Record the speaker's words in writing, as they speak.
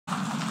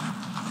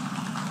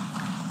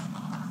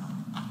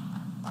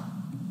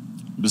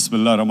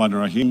Bismillah ar-Rahman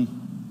ar-Rahim.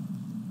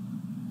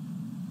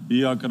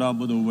 Iyyaka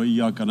na'budu wa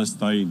iyyaka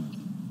nasta'in.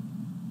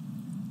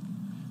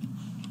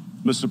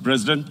 Mr.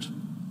 President,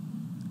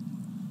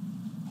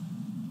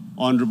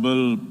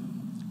 Honorable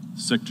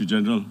Secretary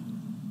General,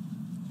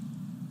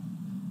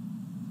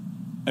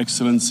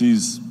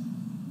 Excellencies,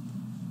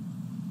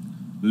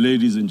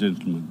 ladies and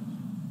gentlemen,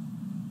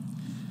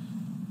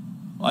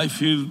 I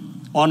feel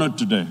honored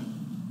today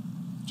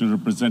to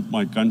represent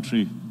my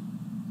country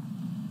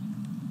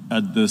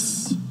at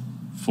this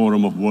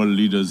forum of world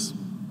leaders,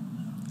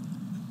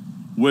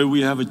 where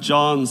we have a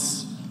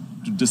chance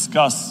to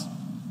discuss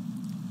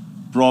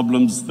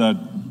problems that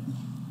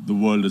the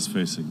world is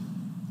facing.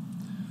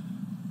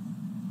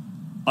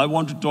 I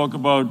want to talk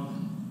about a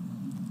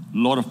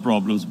lot of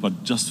problems,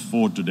 but just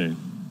four today.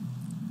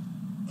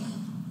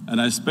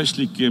 And I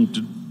especially came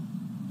to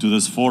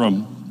this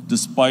forum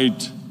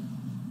despite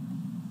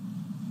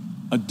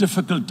a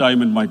difficult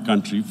time in my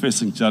country,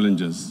 facing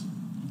challenges.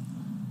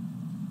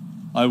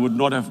 I would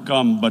not have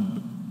come, but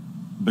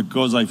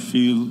because I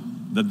feel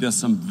that there are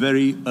some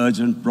very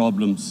urgent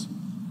problems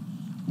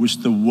which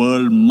the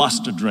world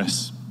must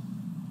address.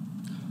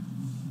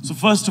 So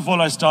first of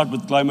all, I start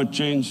with climate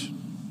change.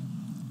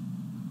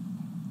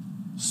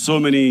 So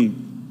many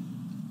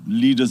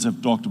leaders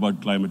have talked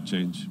about climate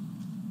change.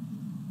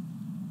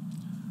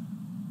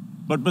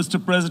 But Mr.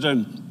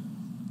 President,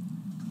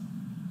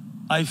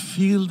 I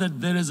feel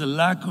that there is a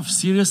lack of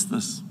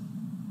seriousness.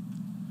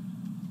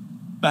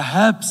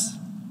 Perhaps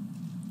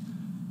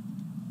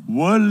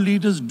world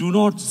leaders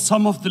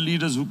some of the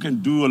leaders who can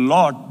do a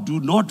lot, do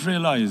not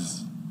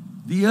realize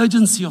the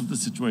urgency of the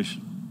situation.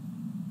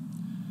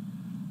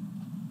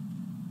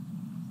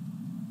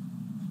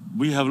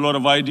 We have a lot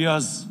of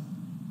ideas,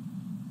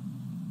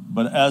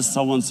 but as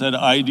someone said,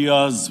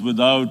 ideas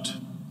without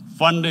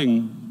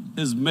funding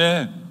is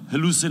mere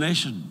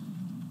hallucination.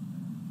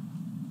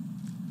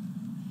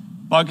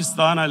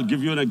 Pakistan, I'll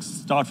give you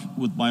start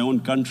with my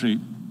own country.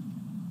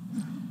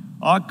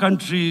 Our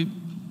country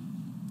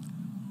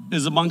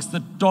is amongst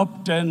the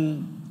top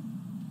 10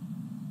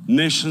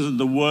 nations in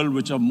the world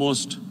which are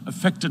most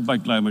affected by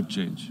climate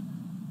change.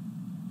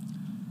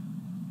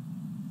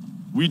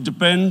 We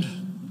depend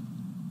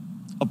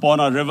upon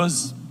our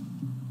rivers.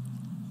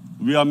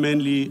 We are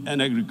mainly an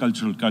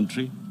agricultural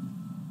country.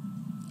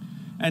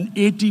 And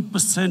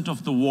 80%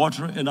 of the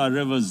water in our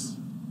rivers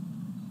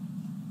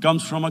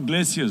comes from our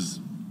glaciers.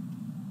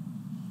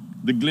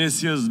 The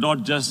glaciers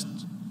not just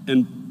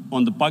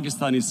on the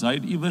Pakistani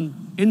side, even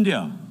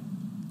India.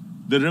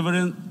 The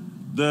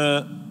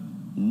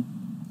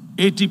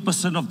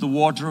 80% of the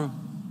water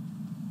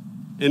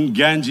in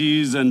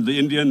Ganges and the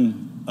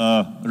Indian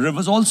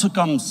rivers also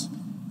comes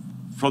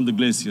from the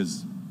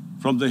glaciers,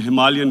 from the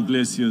Himalayan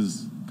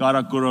glaciers,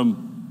 Karakoram,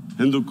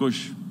 Hindu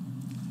Kush.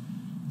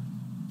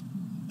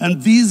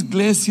 And these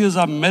glaciers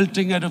are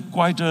melting at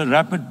quite a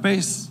rapid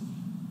pace.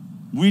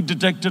 We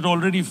detected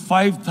already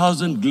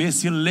 5,000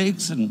 glacial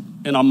lakes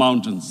in our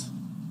mountains.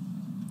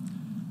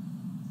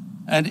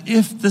 And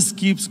if this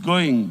keeps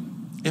going,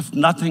 if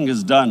nothing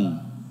is done,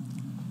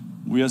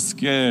 we are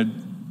scared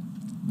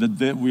that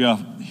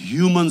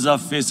humans are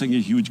facing a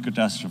huge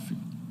catastrophe.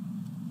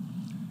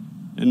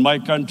 In my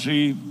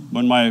country,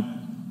 when my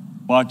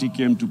party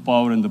came to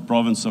power in the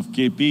province of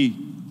KP,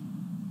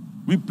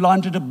 we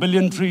planted 1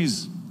 billion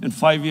trees in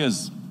 5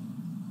 years.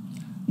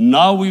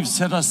 Now we've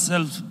set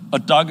ourselves a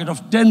target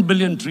of 10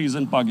 billion trees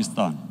in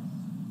Pakistan.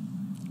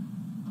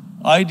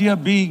 Idea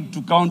being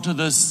to counter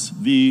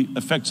the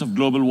effects of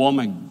global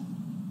warming.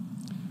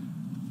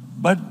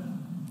 But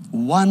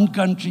one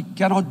country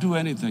cannot do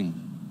anything.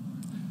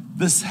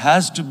 This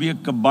has to be a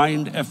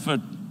combined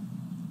effort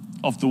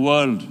of the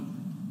world.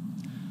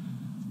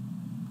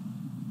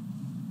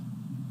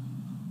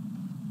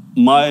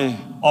 My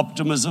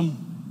optimism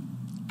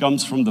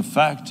comes from the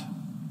fact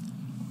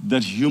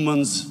that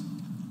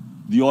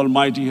the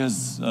Almighty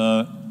has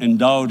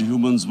endowed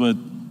humans with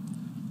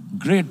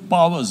great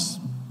powers.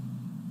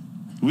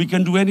 We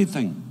can do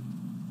anything,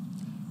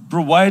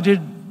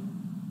 provided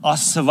our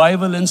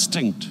survival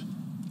instinct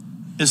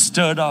is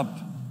stirred up.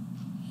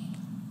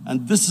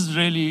 And this is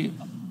really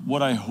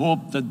what I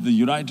hope that the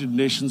United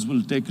Nations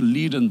will take a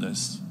lead in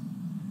this.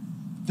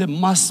 There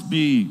must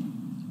be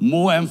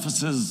more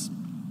emphasis.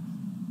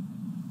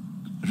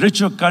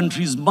 Richer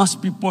countries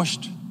must be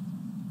pushed.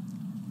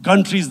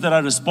 Countries that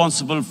are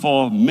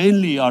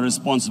mainly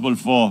responsible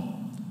for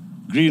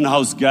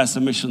greenhouse gas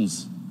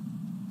emissions.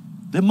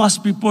 They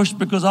must be pushed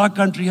because our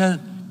country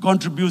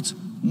contributes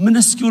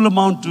minuscule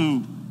amount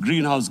to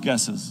greenhouse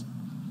gases.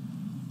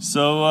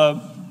 So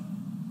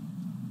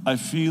I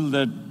feel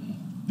that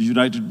the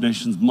United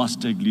Nations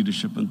must take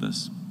leadership in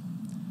this.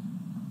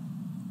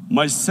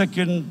 My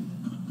second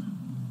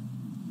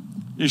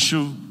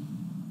issue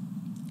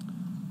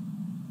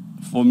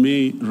for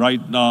me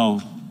right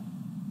now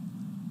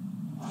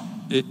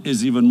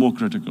is even more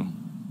critical.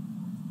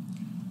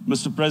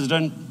 Mr.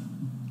 President,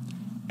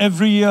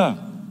 every year,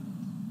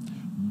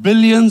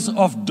 billions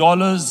of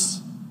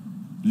dollars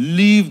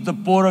leave the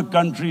poorer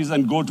countries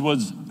and go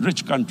towards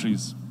rich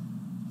countries.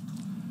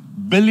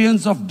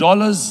 billions of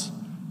dollars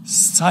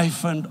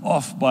siphoned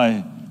off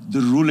by the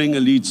ruling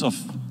elites of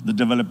the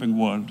developing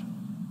world.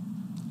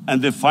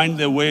 And they find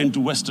their way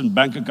into Western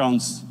bank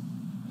accounts,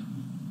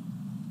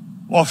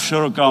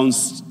 offshore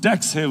accounts,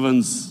 tax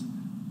havens,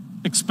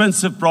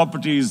 expensive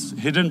properties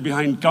hidden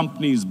behind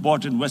companies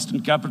bought in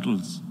Western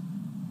capitals.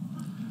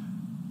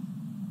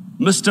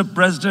 Mr.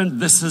 President,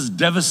 this is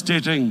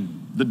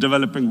devastating the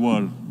developing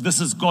world. This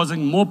is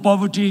causing more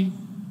poverty,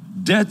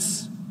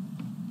 debts.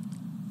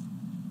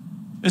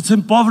 It's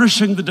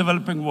impoverishing the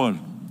developing world.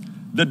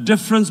 The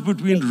difference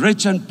between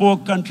rich and poor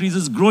countries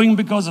is growing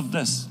because of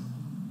this.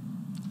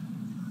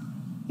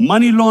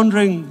 Money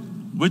laundering,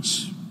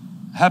 which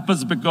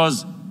happens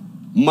because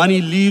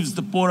money leaves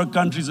the poorer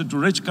countries into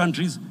rich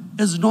countries,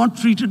 is not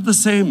treated the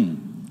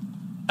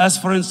same as,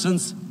 for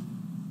instance,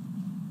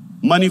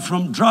 money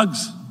from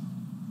drugs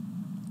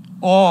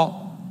or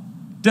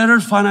terror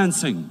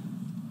financing.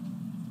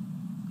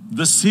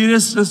 The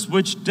seriousness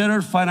which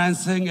terror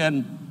financing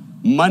and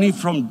money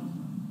from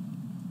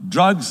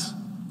drugs,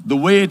 the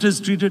way it is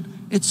treated,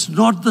 it's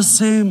not the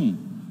same.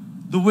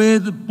 The way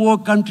the poor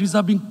countries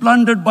are being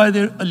plundered by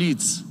their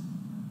elites.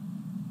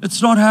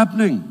 It's not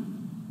happening.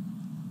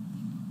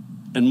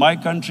 In my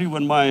country,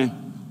 when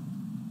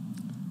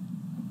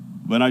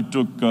I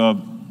took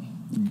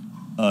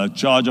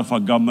charge of our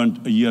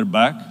government a year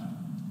back,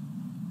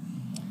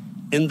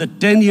 in the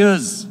 10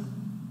 years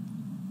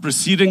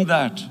preceding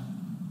that,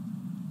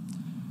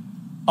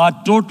 our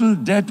total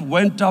debt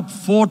went up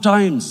 4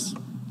 times.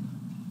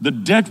 The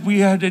debt we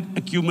had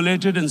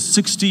accumulated in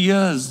 60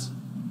 years,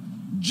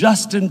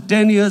 just in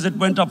 10 years, it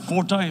went up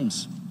 4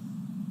 times.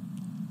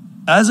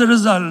 As a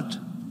result,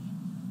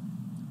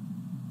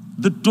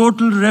 the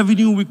total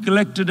revenue we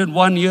collected in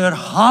 1 year,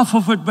 half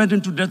of it went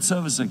into debt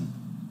servicing.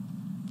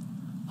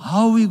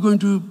 How are we going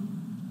to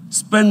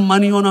spend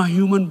money on our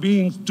human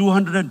beings,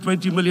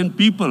 220 million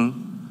people,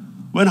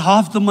 when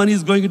half the money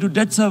is going into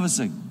debt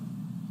servicing?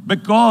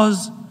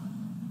 Because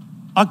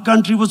our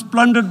country was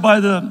plundered by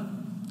the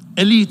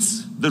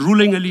elites, the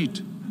ruling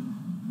elite.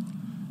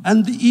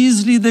 And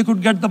easily they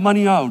could get the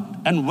money out.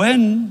 And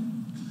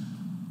when,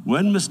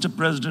 Mr.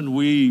 President,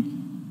 we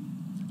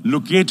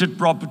located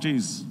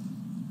properties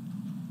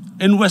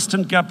in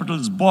Western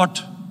capitals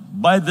bought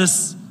by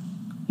this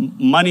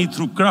money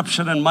through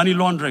corruption and money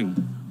laundering,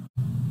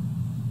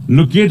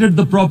 located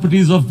the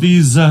properties of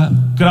these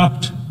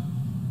corrupt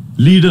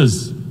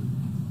leaders,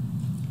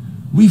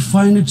 we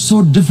find it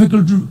so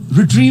difficult to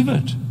retrieve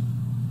it.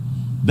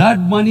 That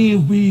money,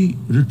 if we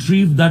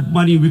retrieved that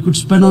money, we could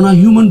spend on our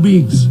human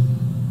beings.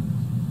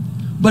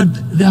 But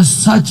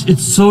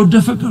it's so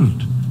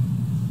difficult.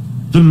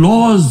 The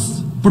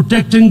laws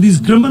protecting these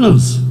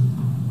criminals.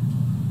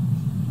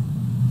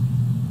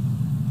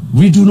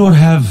 We do not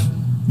have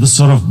the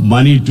sort of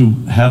money to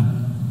have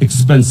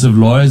expensive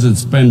lawyers and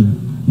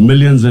spend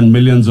millions and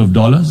millions of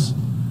dollars.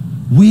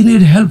 We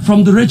need help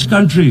from the rich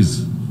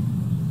countries.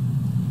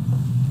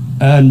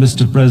 And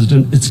Mr.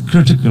 President, it's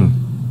critical.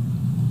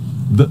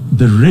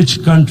 The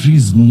rich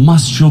countries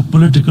must show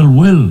political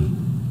will.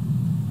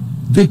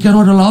 They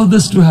cannot allow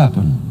this to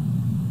happen.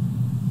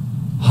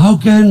 How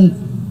can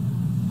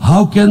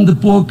the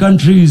poor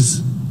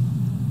countries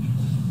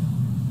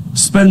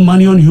spend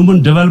money on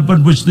human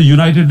development, which the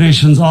United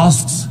Nations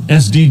asks,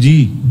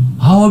 SDG?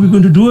 How are we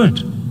going to do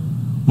it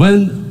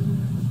when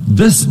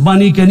this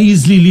money can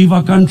easily leave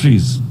our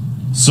countries?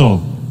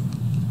 So,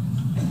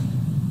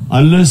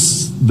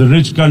 unless the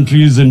rich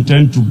countries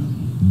intend to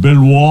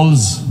build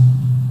walls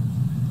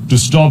to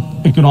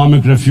stop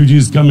economic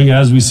refugees coming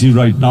as we see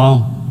right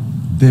now,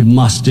 they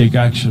must take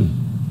action.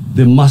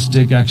 They must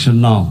take action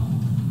now.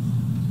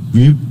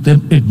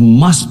 It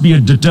must be a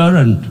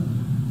deterrent.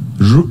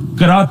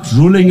 Corrupt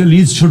ruling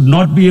elites should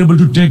not be able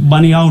to take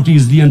money out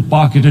easily and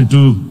park it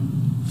into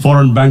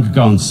foreign bank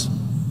accounts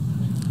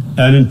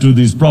and into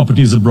these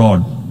properties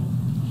abroad.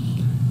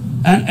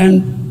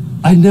 And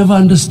I never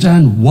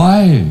understand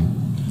why.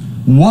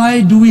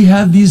 Why do we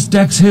have these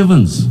tax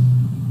havens?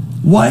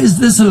 Why is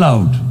this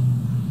allowed?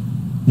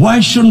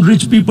 Why shouldn't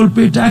rich people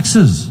pay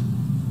taxes?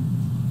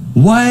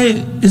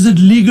 Why is it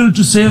legal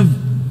to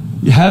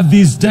have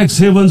these tax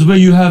havens where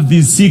you have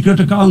these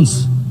secret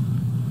accounts?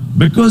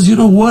 Because, you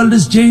know, world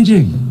is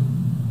changing.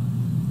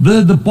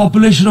 The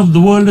population of the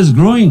world is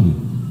growing.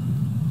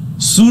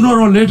 Sooner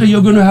or later,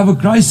 you're going to have a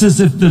crisis.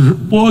 If the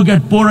poor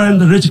get poorer and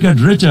the rich get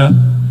richer,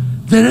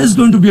 there is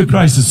going to be a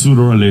crisis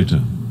sooner or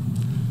later.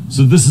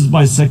 So this is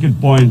my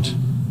second point.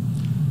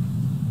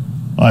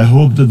 I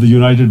hope that the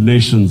United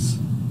Nations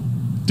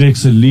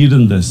takes a lead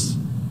in this.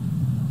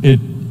 It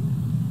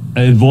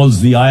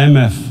involves the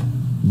IMF,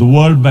 the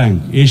World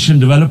Bank, Asian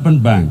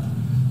Development Bank.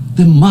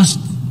 They must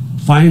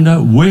find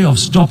a way of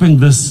stopping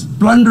this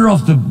plunder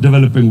of the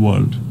developing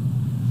world.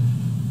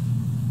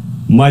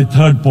 My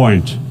third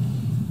point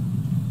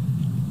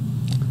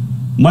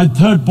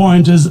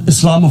is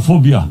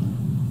Islamophobia.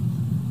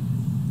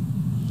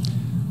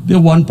 There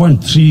are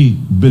 1.3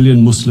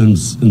 billion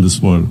Muslims in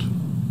this world.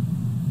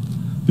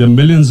 There are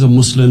millions of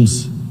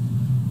Muslims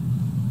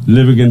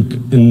living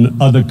in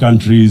other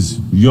countries,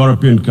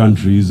 European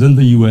countries, in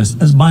the US,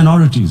 as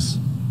minorities.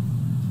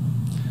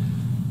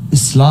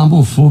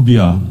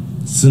 Islamophobia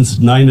since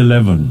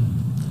 9/11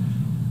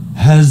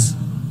 has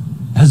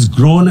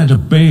grown at a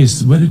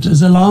pace where it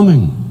is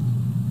alarming.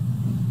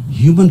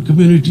 Human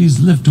communities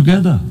live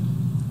together.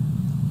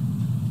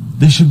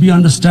 There should be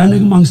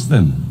understanding amongst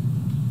them.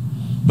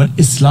 But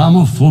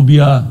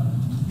Islamophobia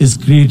is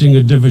creating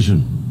a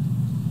division.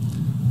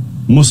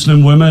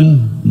 Muslim women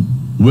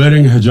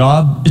wearing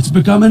hijab, it's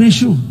become an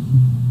issue.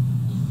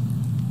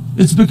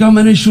 It's become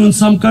an issue in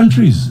some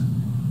countries.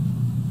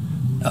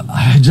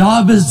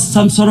 Hijab is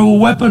some sort of a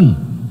weapon.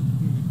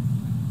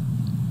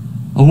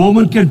 A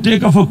woman can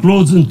take off her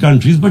clothes in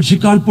countries, but she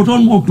can't put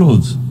on more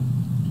clothes.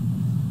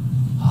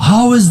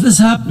 How is this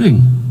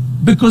happening?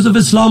 Because of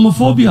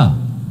Islamophobia.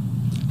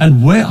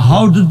 And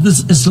how did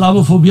this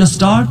Islamophobia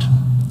start?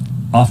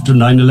 After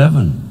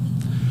 9/11.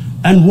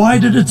 And why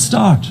did it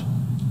start?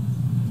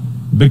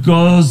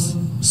 Because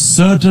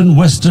certain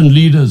Western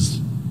leaders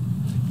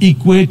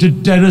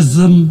equated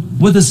terrorism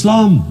with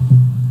Islam.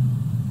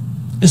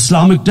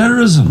 Islamic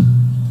terrorism.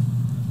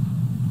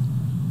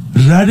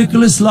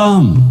 Radical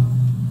Islam.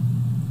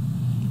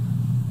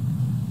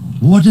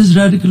 What is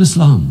radical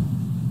Islam?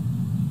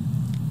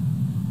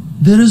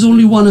 There is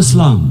only one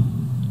Islam,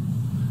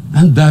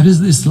 and that is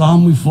the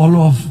Islam we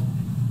follow of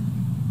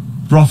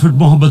Prophet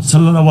Muhammad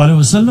sallallahu alaihi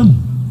wasallam.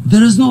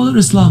 There is no other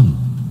Islam.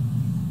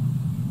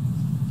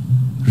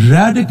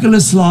 Radical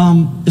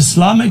Islam,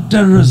 Islamic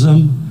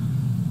terrorism,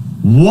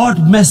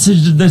 what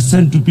message did they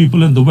send to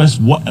people in the West,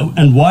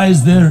 and why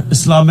is there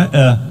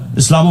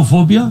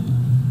Islamophobia?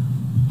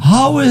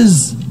 How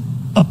is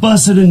a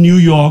person in New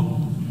York,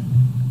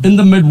 in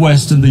the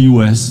Midwest, in the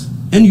US,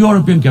 in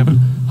European capital,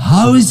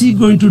 how is he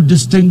going to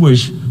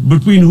distinguish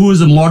between who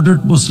is a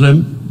moderate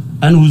Muslim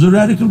and who's a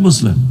radical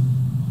Muslim?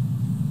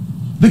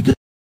 Because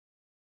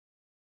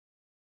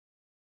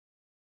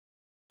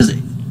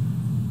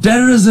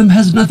terrorism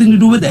has nothing to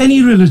do with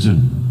any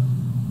religion.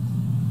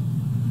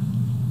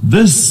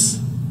 This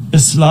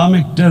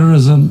Islamic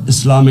terrorism,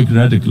 Islamic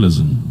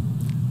radicalism,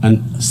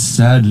 and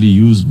sadly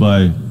used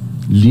by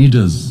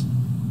leaders,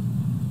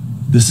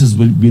 this has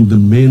been the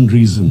main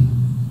reason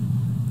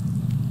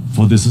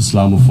for this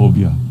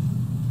Islamophobia.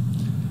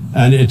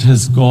 And it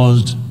has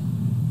caused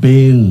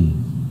pain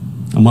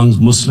amongst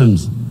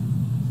Muslims.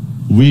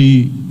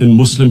 We in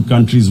Muslim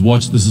countries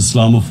watch this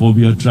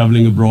Islamophobia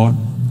traveling abroad,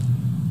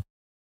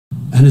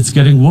 and it's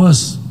getting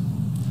worse.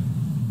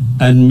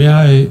 And may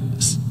I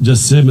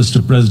just say,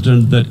 Mr.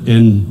 President, that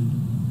in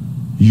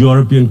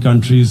European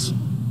countries,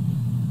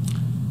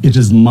 it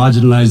is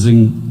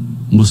marginalizing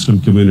Muslim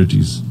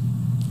communities.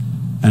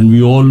 And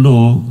we all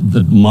know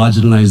that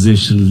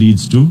marginalization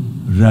leads to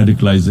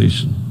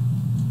radicalization.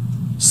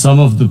 Some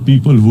of the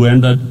people who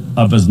ended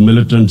up as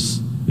militants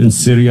in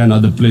Syria and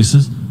other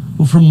places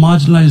were from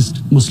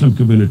marginalized Muslim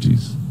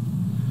communities.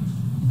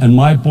 And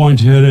my point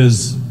here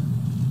is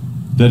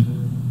that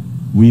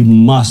we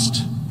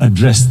must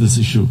address this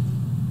issue.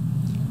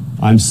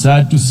 I'm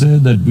sad to say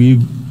that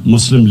we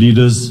Muslim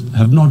leaders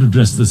have not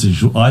addressed this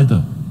issue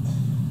either.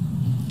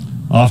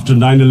 After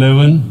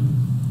 9/11,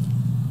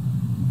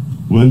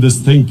 when this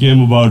thing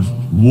came about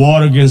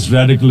war against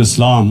radical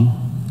Islam,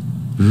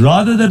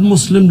 rather than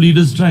Muslim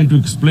leaders trying to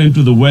explain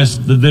to the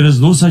West that there is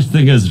no such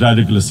thing as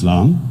radical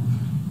Islam,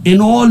 in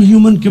all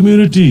human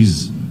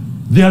communities,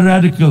 they are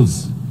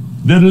radicals.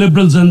 They're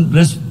liberals and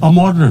rest are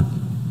moderate.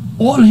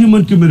 All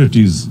human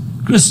communities,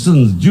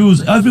 Christians,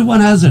 Jews,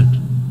 everyone has it.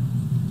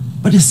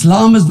 But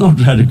Islam is not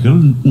radical,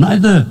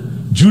 neither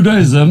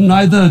Judaism,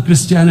 neither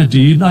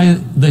Christianity,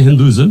 neither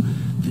Hinduism.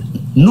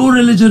 No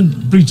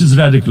religion preaches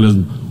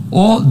radicalism.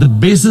 The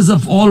basis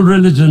of all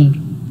religion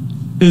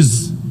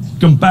is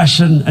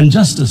compassion and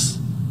justice,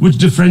 which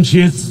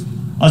differentiates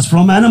us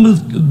from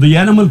the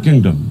animal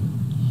kingdom.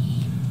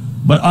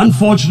 But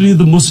unfortunately,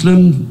 the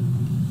Muslim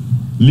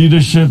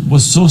leadership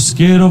was so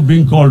scared of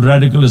being called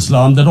radical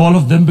Islam that all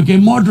of them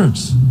became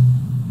moderates.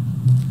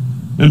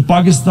 In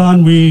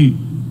Pakistan, we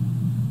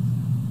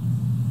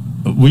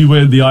were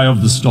in the eye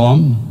of the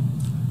storm,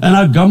 and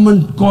our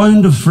government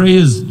coined a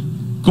phrase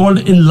called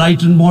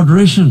enlightened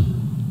moderation.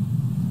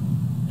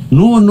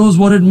 No one knows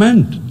what it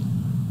meant,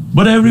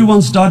 but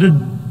everyone started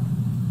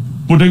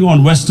putting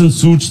on Western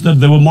suits that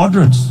they were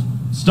moderates,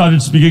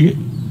 started speaking.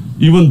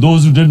 Even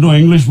those who didn't know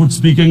English would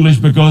speak English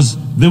because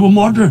they were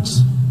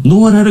moderates. No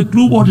one had a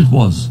clue what it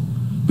was,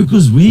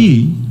 because we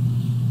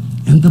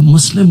in the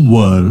Muslim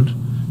world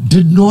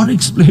did not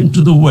explain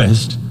to the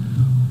West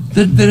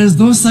that there is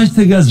no such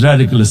thing as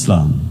radical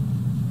Islam.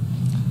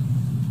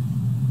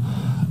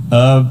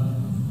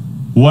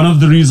 One of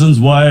the reasons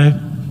why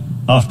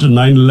after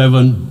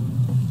 9/11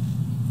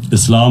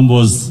 Islam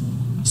was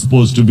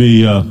supposed to be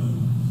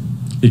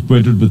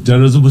equated with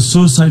terrorism was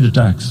suicide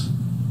attacks.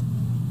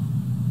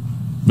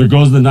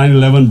 Because the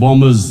 9/11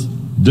 bombers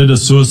did a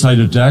suicide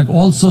attack,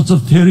 all sorts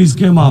of theories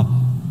came up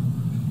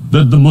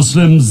that the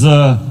Muslims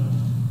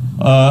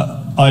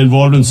are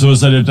involved in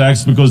suicide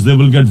attacks because they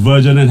will get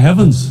virgin in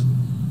heavens.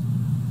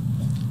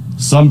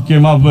 Some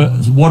came up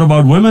with, what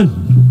about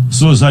women?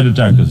 Suicide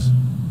attackers.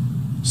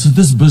 So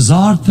this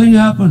bizarre thing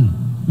happened.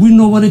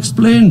 No one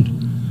explained.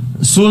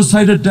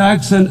 Suicide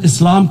attacks and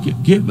Islam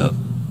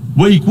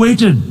were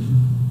equated.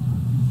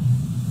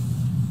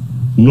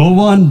 No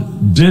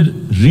one did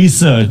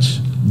research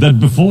that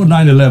before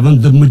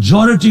 9/11, the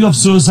majority of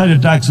suicide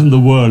attacks in the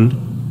world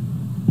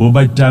were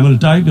by Tamil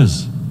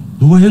tigers,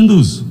 who were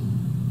Hindus.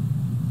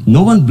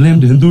 No one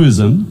blamed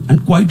Hinduism,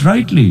 and quite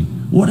rightly.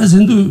 What has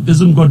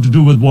Hinduism got to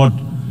do with what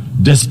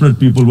desperate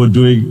people were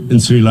doing in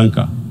Sri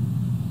Lanka?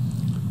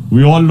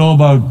 We all know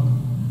about,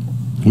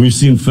 we've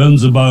seen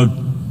films about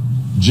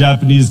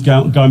Japanese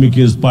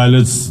kamikaze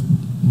pilots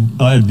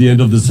at the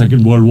end of the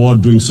Second World War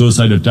doing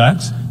suicide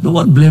attacks. No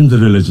one blamed the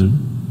religion.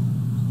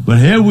 But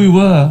here we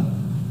were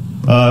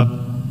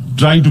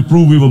trying to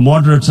prove we were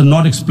moderates and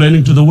not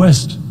explaining to the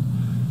West.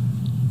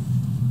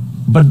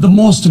 But the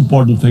most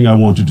important thing I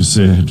wanted to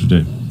say here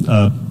today,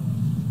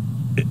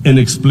 in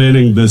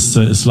explaining this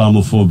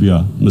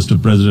Islamophobia,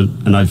 Mr. President,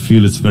 and I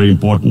feel it's very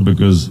important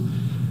because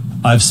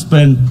I've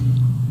spent,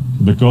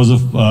 because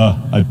of,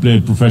 I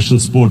played professional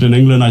sport in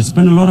England, I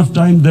spent a lot of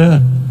time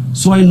there,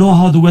 so I know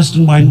how the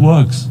Western mind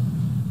works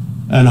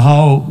and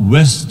how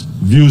West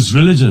views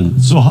religion.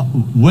 So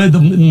where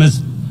the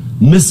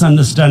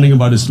misunderstanding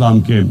about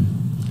Islam came.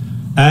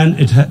 And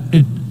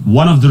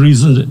one of the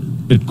reasons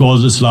it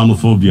caused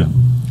Islamophobia.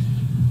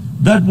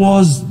 That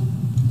was,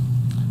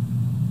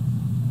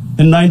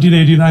 in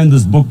 1989,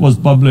 this book was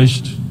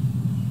published,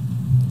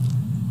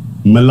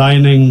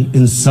 maligning,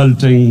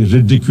 insulting,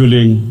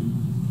 ridiculing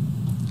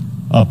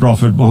our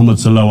Prophet Muhammad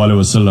sallallahu alaihi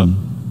wasallam.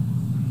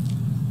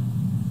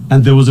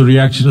 And there was a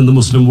reaction in the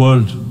Muslim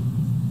world.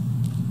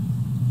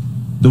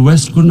 The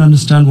West couldn't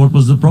understand what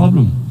was the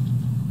problem.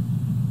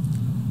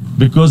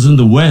 Because in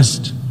the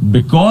West,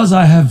 because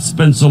I have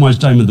spent so much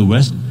time in the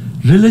West,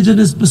 religion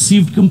is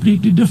perceived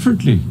completely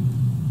differently.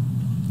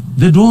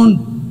 They don't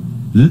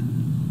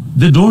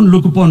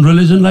look upon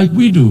religion like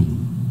we do.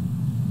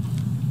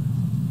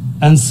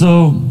 And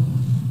so,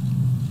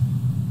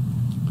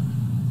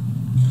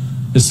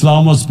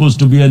 Islam was supposed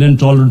to be an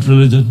intolerant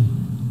religion.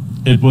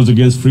 It was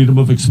against freedom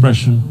of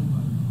expression.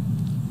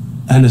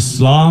 And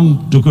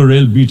Islam took a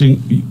real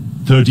beating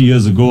 30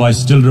 years ago. I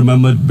still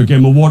remember it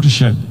became a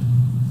watershed.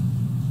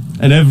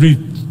 And every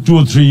 2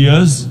 or 3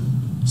 years,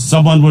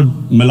 someone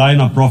would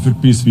malign our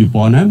Prophet, peace be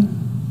upon him.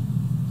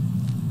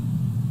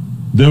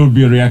 There would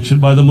be a reaction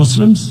by the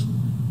Muslims.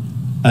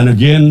 And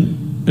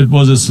again, it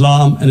was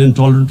Islam, an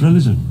intolerant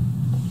religion.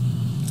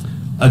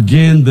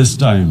 Again, this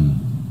time,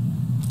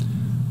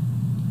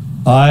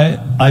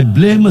 I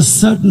blame a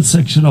certain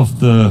section of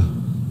the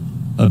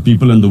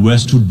people in the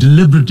West who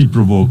deliberately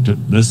provoked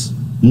this,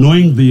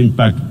 knowing the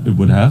impact it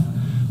would have.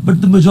 But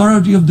the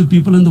majority of the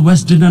people in the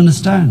West didn't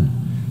understand.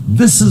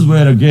 This is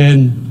where,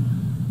 again,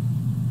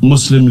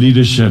 Muslim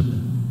leadership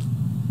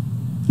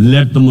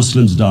let the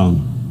Muslims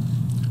down.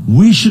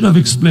 We should have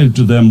explained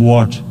to them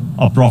what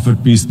our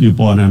Prophet, peace be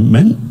upon him,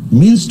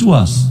 means to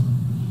us.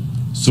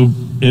 So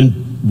in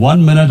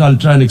 1 minute, I'll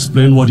try and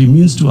explain what he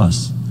means to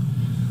us.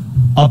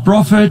 Our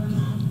Prophet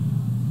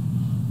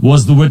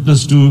was the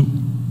witness to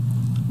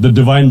the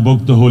divine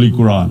book, the Holy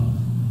Quran.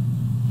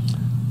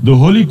 The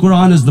Holy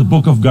Quran is the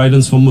book of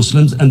guidance for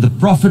Muslims, and the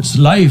Prophet's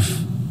life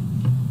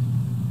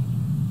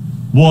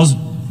was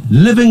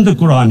living the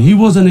Quran. He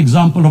was an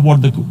example of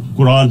what the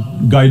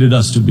Quran guided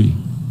us to be.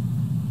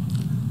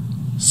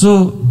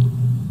 So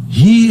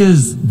he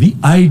is the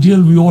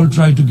ideal we all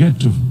try to get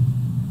to.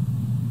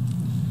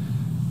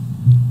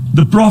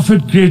 The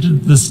Prophet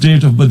created the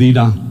state of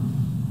Medina,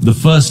 the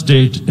first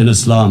state in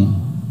Islam.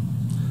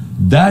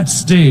 That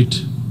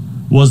state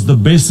was the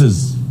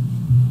basis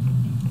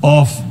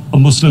of a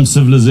Muslim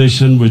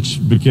civilization which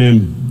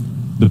became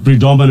the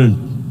predominant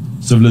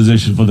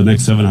civilization for the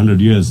next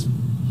 700 years.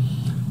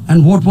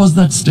 And what was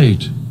that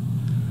state?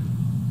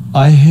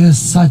 I hear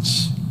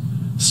such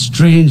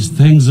strange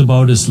things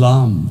about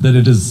Islam, that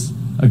it is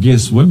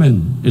against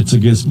women, it's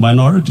against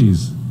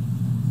minorities.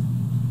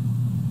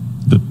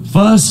 The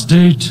first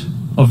state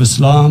of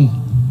Islam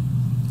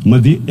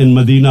in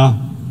Medina,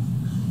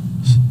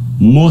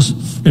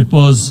 it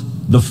was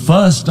the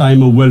first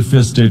time a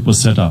welfare state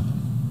was set up.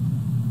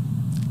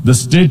 The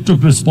state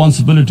took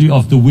responsibility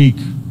of the weak,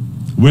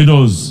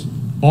 widows,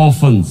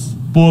 orphans,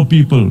 poor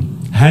people,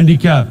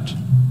 handicapped.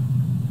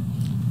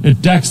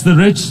 It taxed the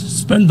rich,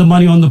 spent the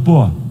money on the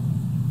poor.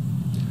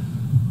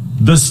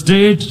 The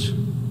state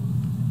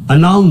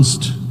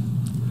announced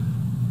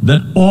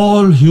that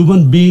all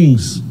human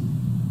beings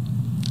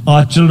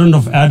are children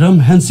of Adam,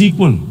 hence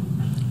equal,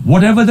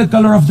 whatever the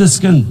color of their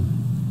skin.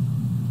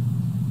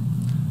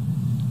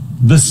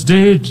 The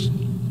state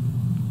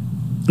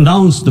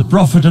announced, the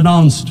Prophet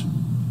announced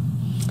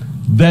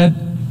that,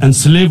 and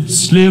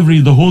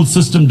slavery, the whole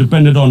system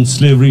depended on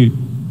slavery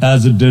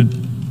as it did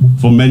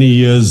for many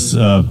years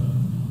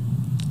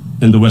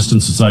in the Western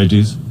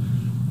societies.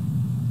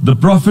 The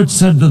Prophet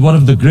said that one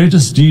of the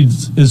greatest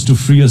deeds is to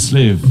free a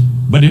slave.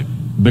 But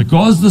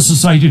because the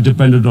society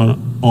depended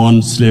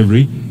on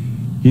slavery,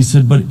 he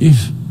said, but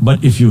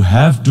if you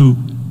have to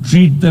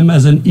treat them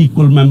as an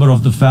equal member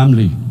of the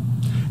family.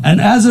 And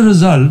as a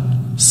result,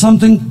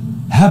 something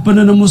happened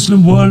in a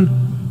Muslim world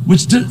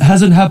which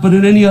hasn't happened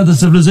in any other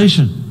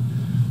civilization.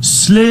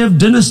 Slave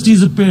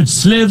dynasties appeared.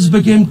 Slaves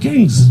became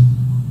kings.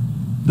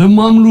 The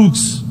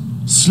Mamluks,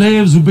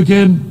 slaves who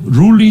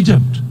ruled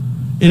Egypt.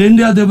 In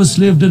India, there were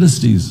slave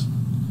dynasties.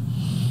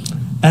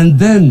 And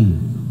then,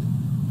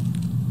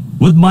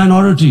 with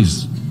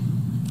minorities,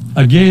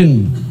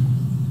 again,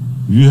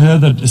 you hear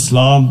that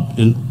Islam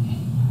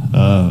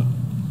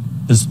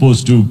is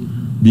supposed to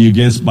be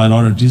against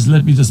minorities.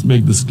 Let me just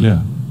make this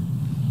clear.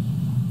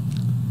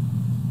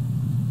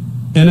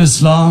 In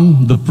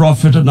Islam, the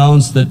Prophet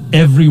announced that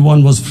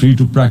everyone was free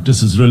to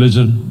practice his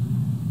religion.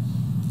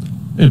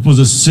 It was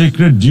a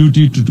sacred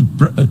duty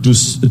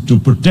to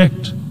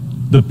protect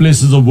the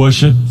places of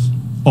worship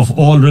of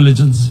all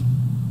religions.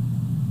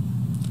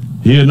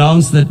 He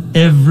announced that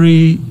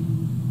every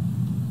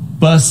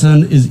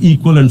person is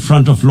equal in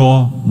front of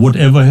law,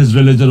 whatever his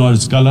religion or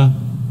his color.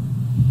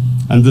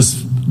 And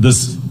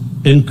this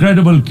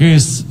incredible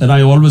case, and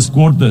I always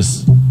quote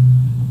this,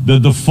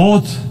 that the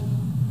fourth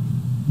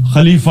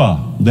Khalifa,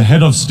 the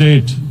head of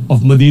state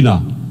of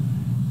Medina,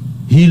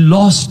 he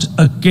lost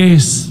a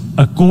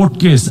court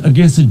case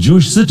against a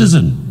Jewish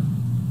citizen.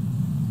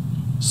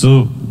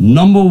 So,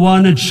 number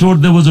one, it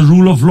showed there was a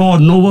rule of law,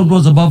 no one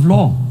was above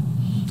law.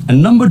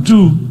 And number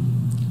two,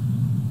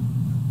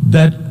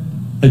 that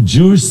a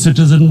Jewish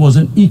citizen was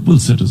an equal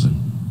citizen.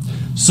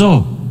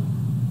 So,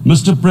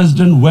 Mr.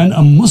 President, when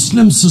a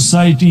Muslim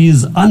society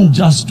is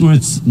unjust to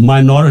its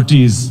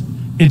minorities,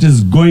 it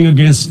is going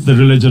against the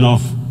religion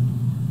of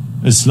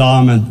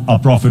Islam and our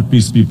Prophet,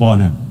 peace be upon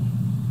him.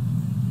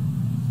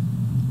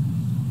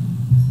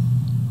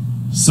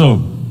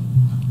 So,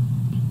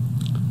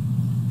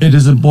 it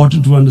is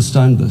important to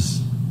understand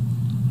this.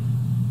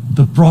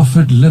 The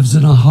Prophet lives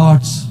in our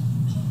hearts.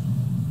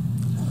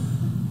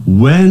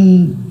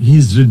 When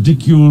he's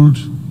ridiculed,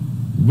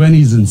 when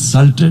he's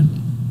insulted,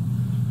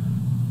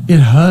 it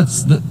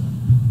hurts.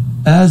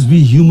 As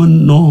we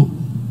human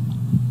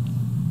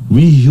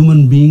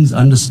beings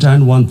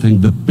understand one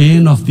thing, the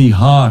pain of the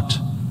heart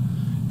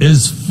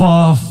is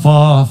far,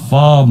 far,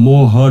 far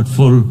more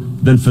hurtful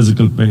than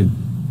physical pain.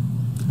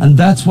 And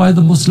that's why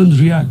the Muslims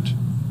react.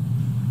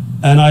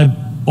 And I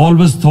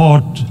always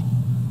thought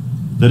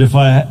that if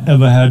I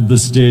ever had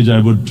this stage, I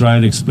would try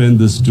and explain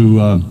this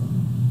to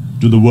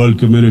the world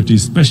community,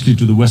 especially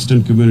to the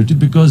Western community,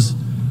 because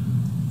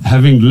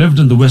having lived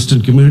in the Western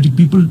community,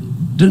 people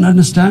didn't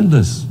understand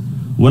this.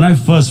 When I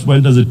first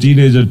went as a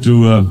teenager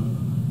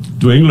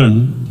to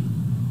England,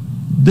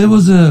 there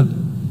was a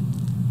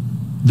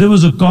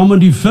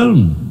comedy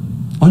film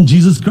on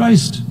Jesus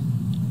Christ.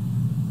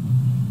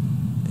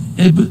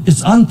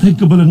 It's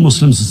unthinkable in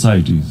Muslim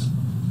societies.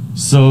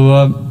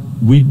 So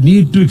we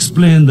need to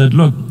explain that,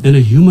 look, in a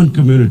human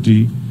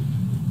community,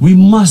 we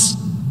must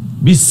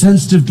be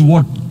sensitive to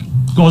what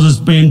causes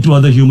pain to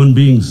other human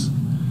beings.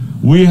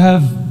 We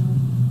have,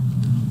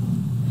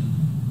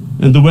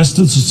 in the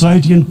Western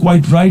society, and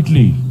quite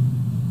rightly,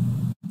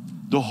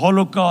 the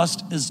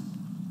Holocaust is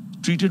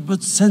treated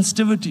with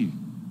sensitivity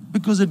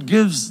because it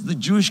gives the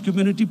Jewish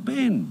community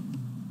pain.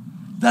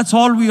 That's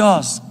all we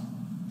ask.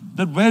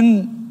 That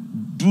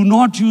do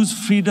not use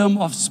freedom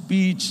of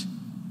speech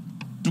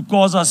to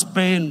cause us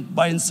pain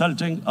by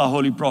insulting our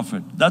Holy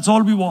Prophet. That's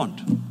all we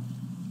want.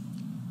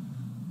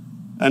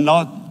 And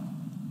now,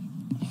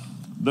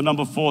 the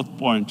number fourth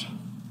point,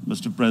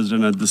 Mr.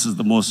 President, and this is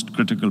the most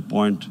critical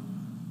point,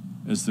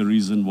 is the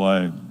reason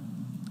why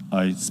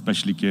I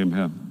especially came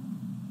here.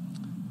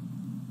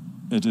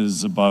 It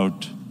is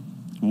about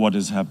what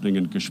is happening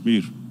in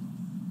Kashmir.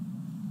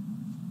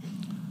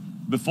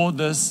 Before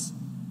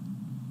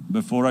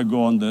I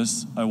go on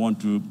this, I want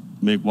to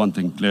make one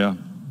thing clear.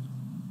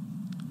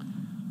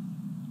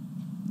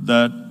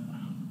 That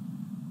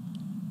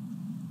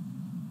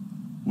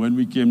when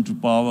we came to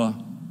power,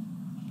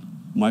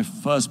 my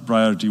first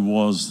priority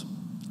was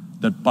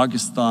that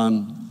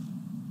Pakistan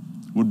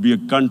would be a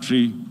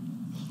country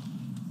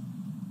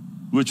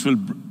which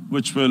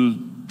will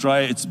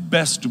try its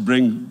best to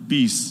bring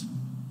peace.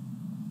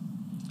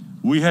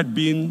 We had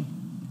been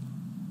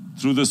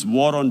through this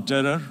war on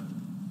terror.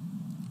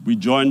 We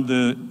joined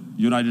the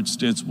United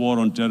States war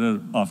on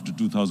terror after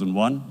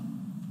 2001.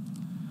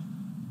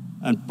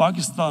 And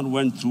Pakistan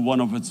went through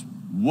one of its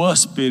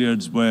worst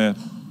periods where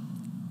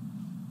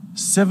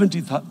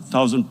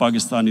 70,000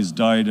 Pakistanis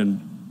died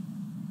and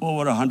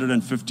over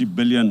 150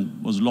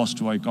 billion was lost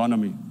to our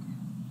economy.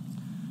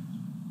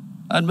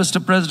 And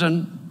Mr.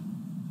 President,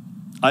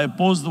 I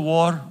opposed the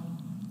war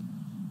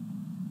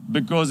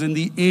because in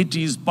the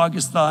 80s,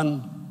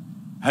 Pakistan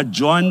had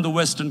joined the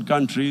Western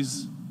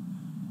countries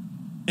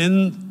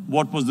in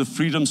what was the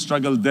freedom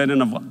struggle then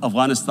in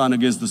Afghanistan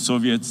against the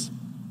Soviets.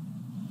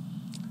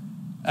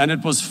 And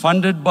it was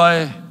funded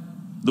by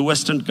the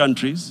Western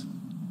countries.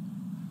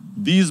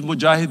 These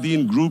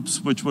Mujahideen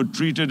groups, which were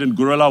treated in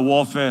guerrilla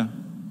warfare,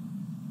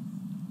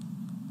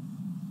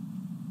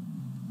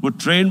 were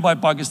trained by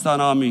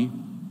Pakistan Army,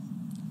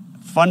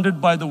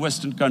 funded by the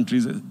Western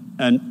countries,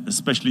 and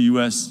especially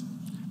US,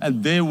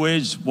 and they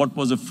waged what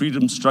was a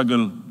freedom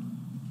struggle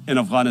in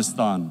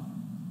Afghanistan.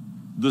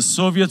 The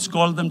Soviets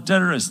called them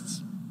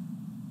terrorists.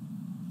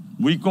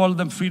 We called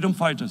them freedom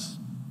fighters.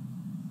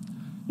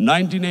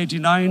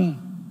 1989,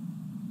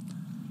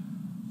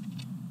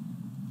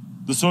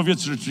 the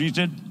Soviets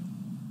retreated.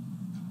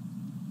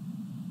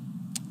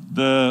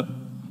 The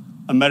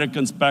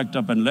Americans packed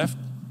up and left.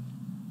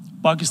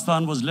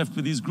 Pakistan was left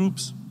with these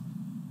groups.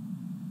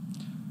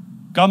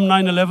 Come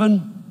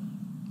 9/11,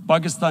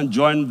 Pakistan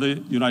joined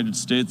the United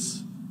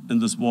States in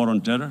this war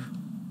on terror.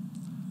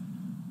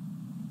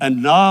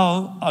 And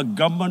now our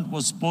government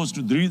was supposed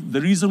to,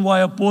 the reason why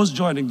I opposed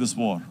joining this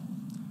war,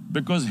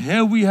 because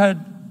here we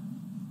had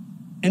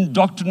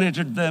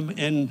indoctrinated them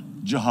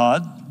in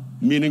jihad,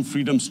 meaning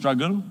freedom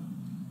struggle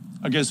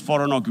against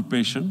foreign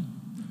occupation.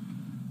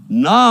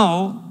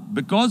 Now,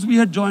 because we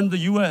had joined the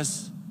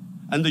US,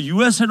 and the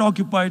US had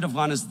occupied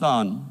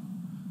Afghanistan,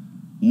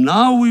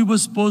 now we were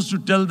supposed to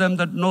tell them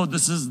that, no,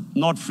 this is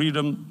not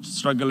freedom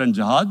struggle and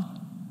jihad,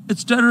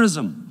 it's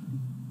terrorism.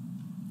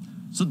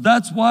 So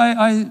that's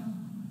why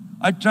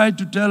I tried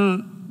to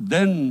tell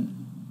then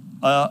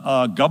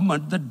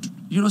government that,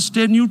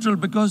 stay neutral,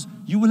 because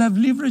you will have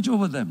leverage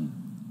over them.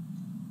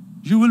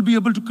 You will be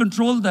able to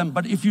control them.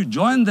 But if you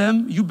join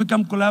them, you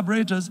become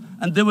collaborators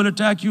and they will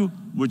attack you,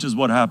 which is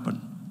what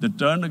happened. They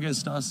turned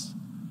against us.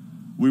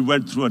 We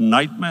went through a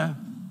nightmare.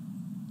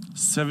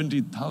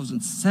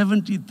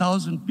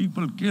 70,000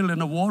 people killed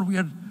in a war we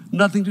had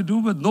nothing to do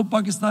with. No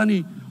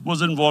Pakistani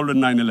was involved in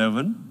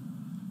 9/11.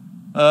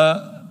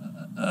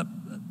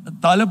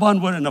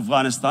 Taliban were in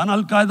Afghanistan.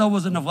 Al-Qaeda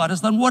was in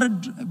Afghanistan. What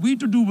had we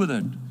to do with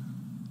it?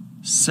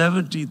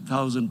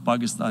 70,000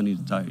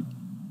 Pakistanis died.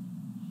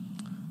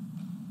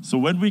 So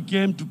when we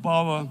came to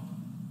power,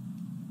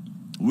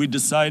 we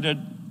decided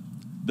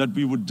that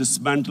we would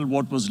dismantle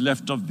what was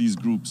left of these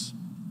groups.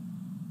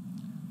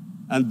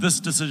 And this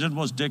decision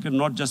was taken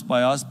not just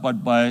by us,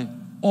 but by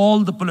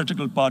all the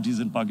political parties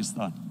in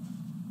Pakistan.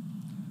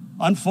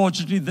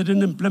 Unfortunately, they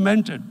didn't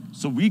implement it.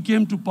 So we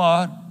came to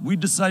power, we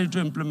decided to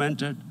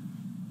implement it,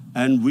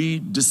 and we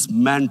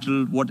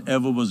dismantled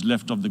whatever was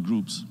left of the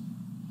groups.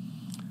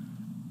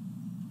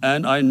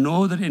 And I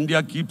know that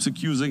India keeps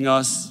accusing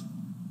us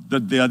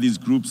that there are these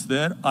groups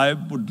there. I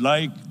would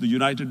like the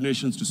United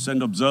Nations to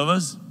send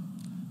observers,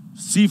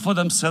 see for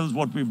themselves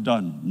what we've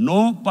done.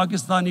 No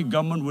Pakistani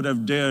government would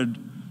have dared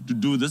to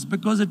do this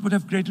because it would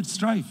have created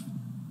strife.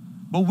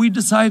 But we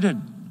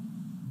decided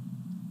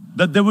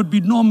that there would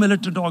be no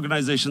militant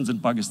organizations in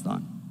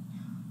Pakistan.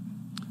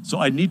 So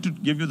I need to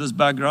give you this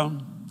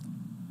background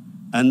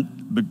and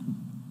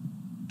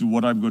to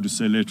what I'm going to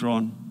say later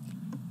on.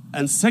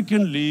 And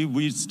secondly,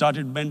 we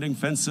started mending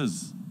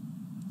fences.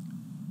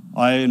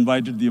 I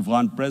invited the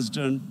Afghan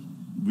president.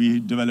 We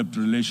developed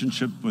a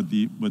relationship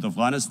with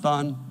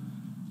Afghanistan.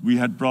 We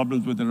had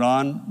problems with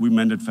Iran. We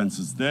mended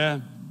fences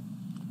there.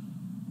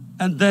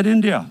 And then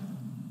India.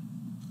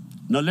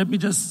 Now let me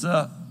just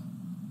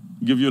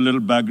give you a little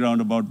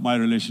background about my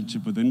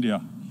relationship with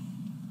India.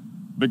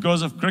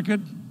 Because of cricket,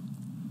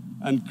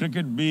 and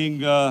cricket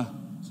being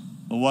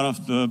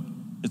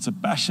it's a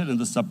passion in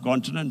the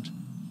subcontinent,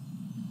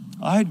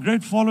 I had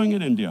great following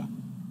in India.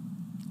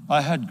 I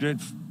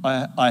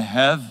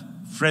have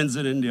friends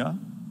in India,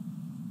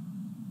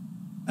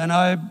 and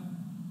I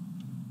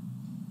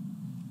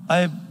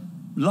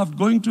loved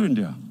going to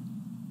India.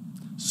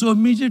 So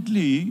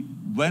immediately,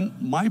 when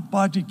my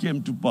party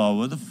came to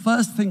power, the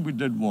first thing we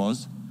did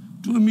was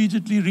to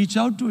immediately reach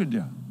out to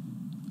India.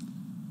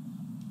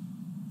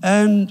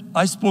 And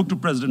I spoke to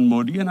President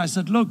Modi and I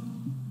said, look,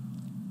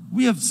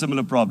 we have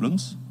similar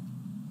problems.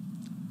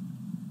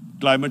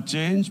 Climate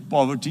change,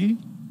 poverty,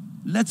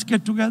 let's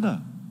get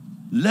together.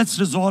 Let's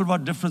resolve our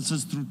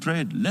differences through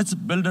trade. Let's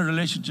build a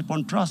relationship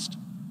on trust.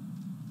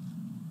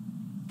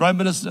 Prime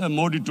Minister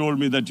Modi told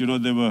me that,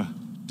 there were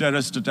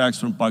terrorist attacks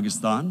from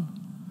Pakistan.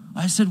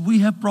 I said, we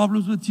have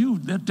problems with you.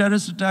 There are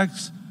terrorist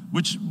attacks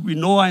which we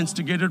know are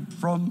instigated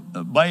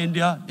by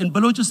India in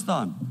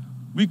Balochistan.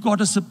 We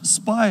caught a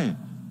spy,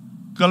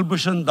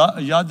 Kulbhushan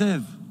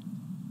Yadav,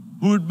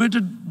 who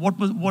admitted what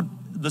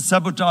the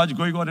sabotage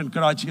going on in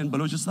Karachi and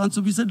Balochistan.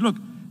 So we said, look,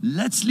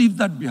 let's leave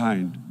that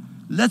behind.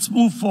 Let's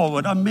move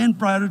forward. Our main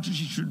priority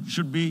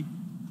should be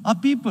our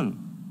people.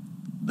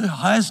 The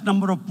highest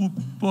number of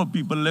poor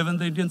people live in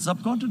the Indian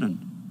subcontinent.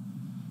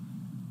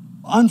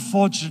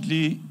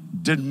 Unfortunately,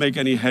 didn't make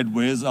any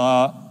headways.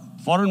 Our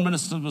foreign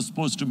minister was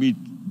supposed to meet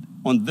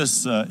on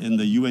this in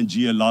the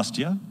UNGA last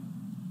year.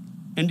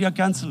 India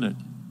canceled it.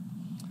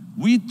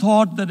 We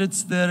thought that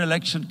it's their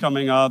election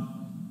coming up.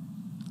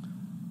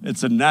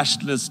 It's a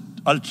nationalist,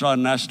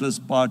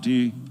 ultra-nationalist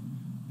party.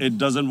 It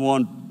doesn't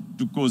want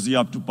to cozy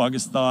up to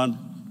Pakistan.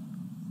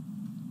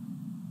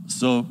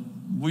 So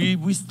we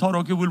thought,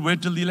 okay, we'll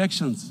wait till the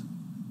elections.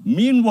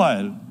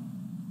 Meanwhile,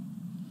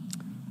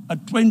 a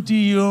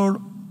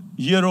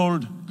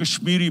 20-year-old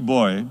Kashmiri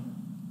boy,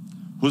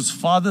 whose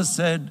father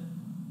said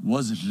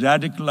was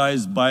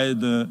radicalized by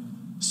the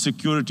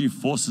security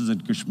forces in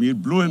Kashmir,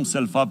 blew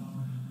himself up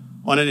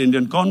on an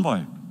Indian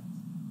convoy.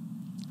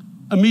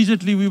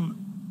 Immediately,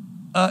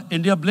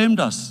 India blamed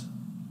us.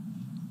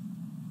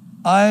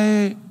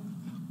 I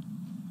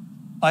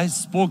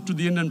spoke to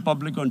the Indian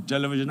public on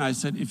television. I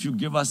said, if you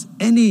give us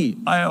any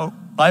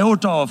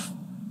iota of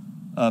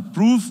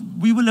proof,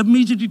 we will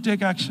immediately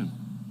take action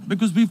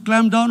because we've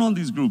clamped down on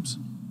these groups.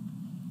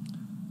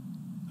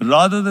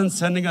 Rather than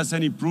sending us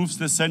any proofs,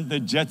 they sent their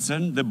jets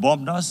in, they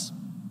bombed us.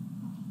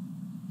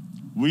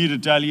 We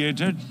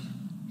retaliated.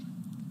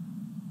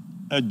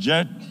 A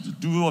jet,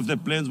 2 of their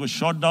planes were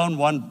shot down,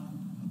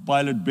 1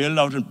 pilot bailed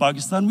out in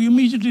Pakistan. We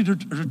immediately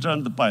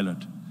returned the pilot,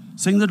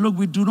 saying that, look,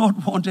 we do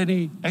not want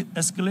any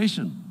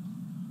escalation.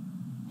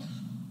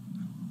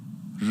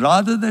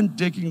 Rather than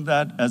taking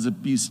that as a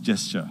peace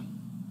gesture,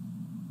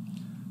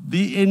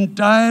 the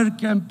entire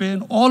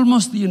campaign,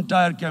 almost the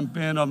entire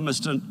campaign of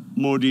Mr.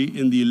 Modi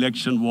in the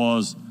election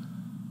was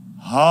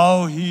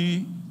how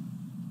he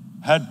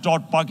had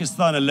taught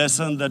Pakistan a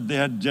lesson that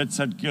jets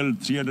had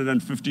killed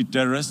 350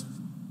 terrorists.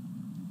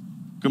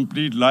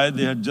 Complete lie.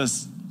 They had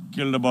just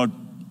killed about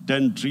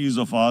 10 trees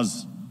of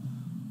ours,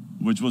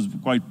 which was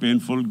quite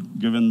painful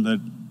given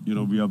that,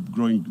 we are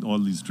growing all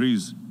these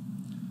trees.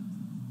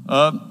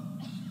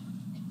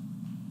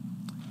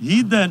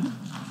 He then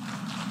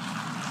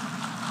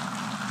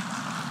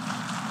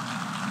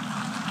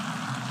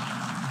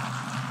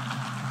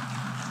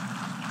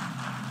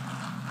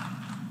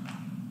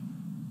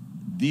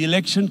the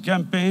election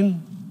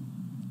campaign,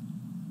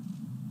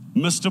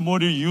 Mr.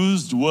 Modi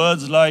used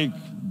words like,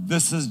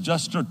 this is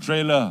just a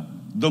trailer.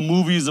 The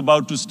movie is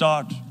about to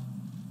start.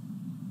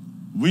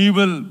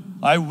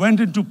 I went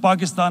into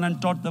Pakistan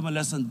and taught them a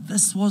lesson.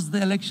 This was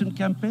the election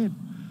campaign.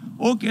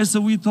 Okay,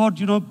 so we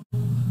thought,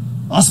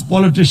 us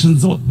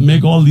politicians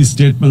make all these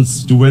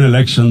statements to win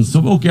elections.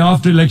 So, okay,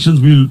 after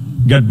elections, we'll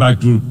get back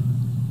to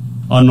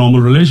our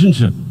normal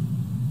relationship.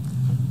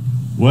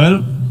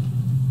 Well,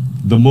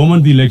 the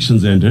moment the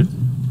elections ended,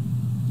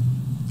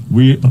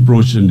 we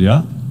approached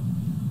India.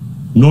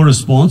 No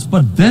response,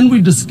 but then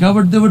we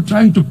discovered they were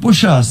trying to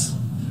push us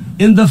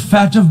in the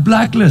FATF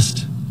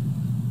blacklist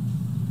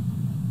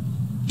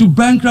to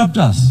bankrupt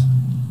us.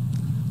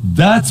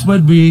 That's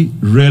when we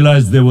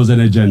realized there was an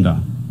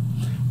agenda.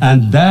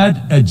 And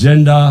that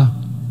agenda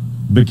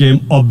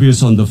became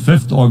obvious on the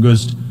 5th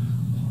August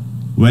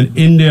when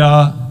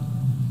India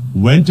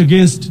went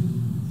against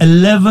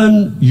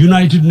 11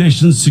 United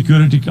Nations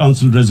Security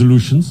Council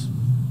resolutions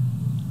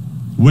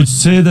which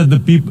say that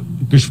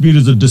Kashmir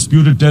is a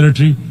disputed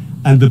territory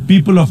and the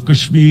people of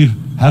Kashmir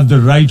have the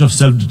right of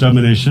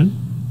self-determination.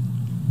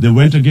 They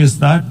went against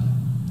that.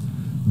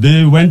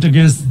 They went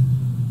against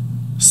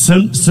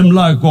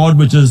Simla Accord,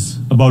 which is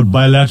about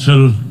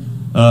bilateral,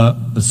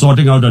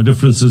 sorting out our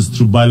differences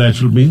through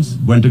bilateral means,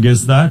 went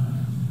against that.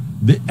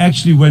 They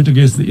actually went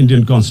against the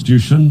Indian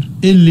Constitution.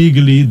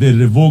 Illegally, they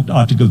revoked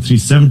Article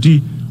 370,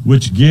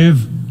 which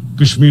gave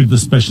Kashmir the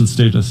special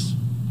status.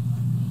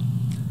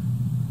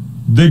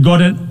 They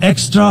got an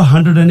extra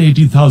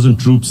 180,000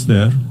 troops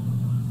there.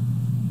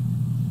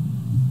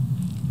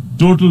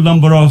 Total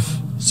number of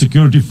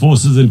security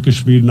forces in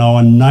Kashmir now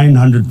are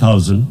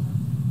 900,000.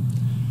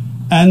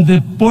 And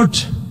they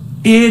put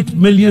 8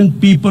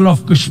 million people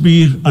of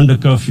Kashmir under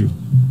curfew.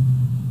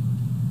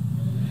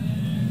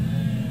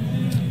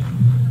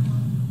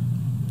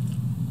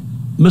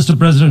 Mr.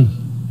 President,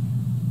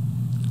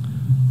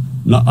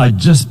 now I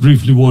just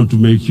briefly want to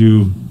make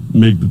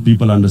the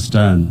people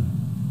understand,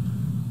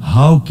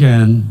 how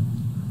can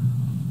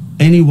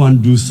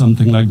anyone do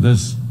something like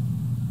this?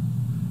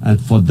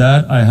 And for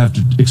that, I have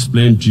to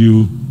explain to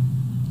you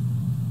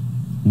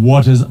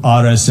what is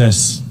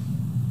RSS.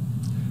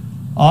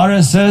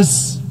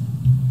 RSS,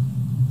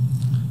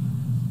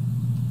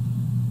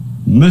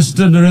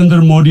 Mr.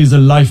 Narendra Modi is a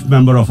life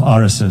member of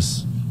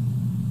RSS.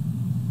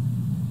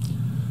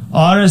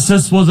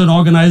 RSS was an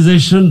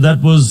organization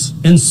that was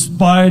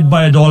inspired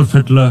by Adolf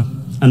Hitler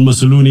and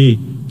Mussolini,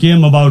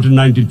 came about in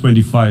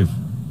 1925.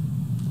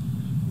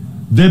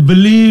 They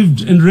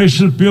believed in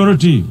racial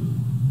purity,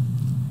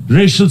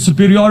 racial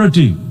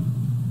superiority.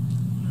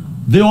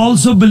 They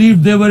also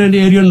believed they were an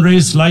Aryan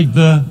race like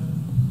the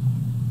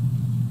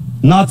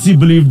Nazi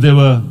believed they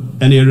were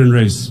an Aryan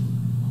race.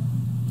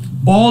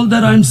 All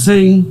that I'm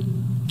saying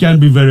can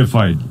be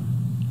verified.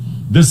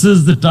 This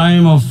is the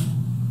time of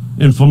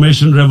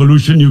information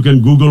revolution. You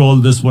can Google all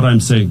this, what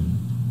I'm saying.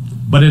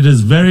 But it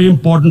is very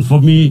important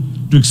for me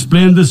to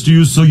explain this to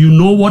you so you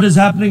know what is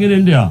happening in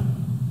India.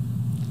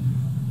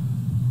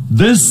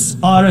 This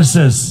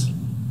RSS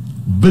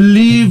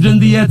believed in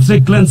the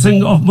ethnic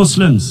cleansing of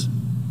Muslims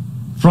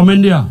from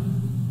India.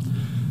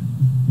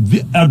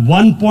 At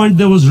one point,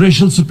 there was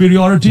racial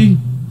superiority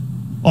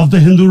of the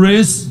Hindu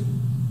race.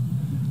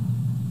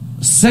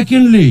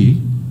 Secondly,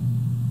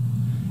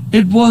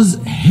 it was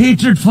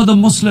hatred for the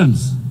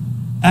Muslims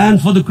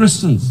and for the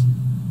Christians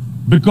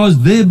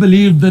because they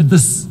believed that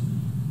this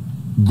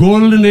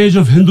golden age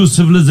of Hindu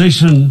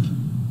civilization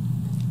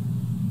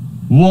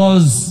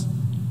was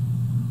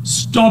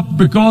stopped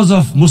because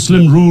of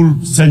Muslim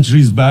rule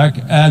centuries back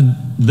and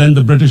then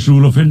the British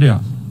rule of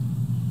India.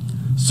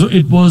 So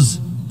it was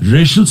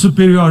racial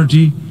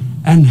superiority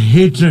and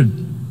hatred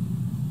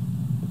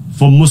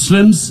for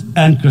Muslims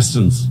and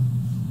Christians.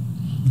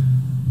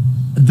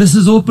 This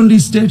is openly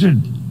stated.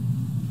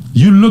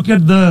 You look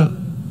at the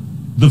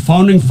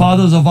founding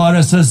fathers of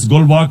RSS,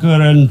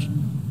 Golwalkar and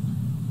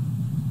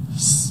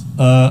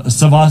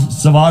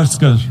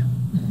Savarkar.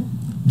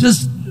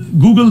 Just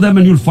Google them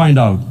and you'll find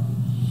out.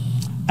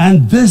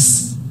 And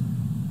this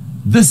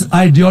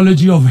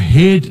ideology of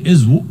hate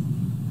is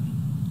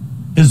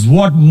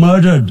what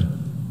murdered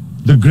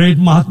the great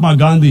Mahatma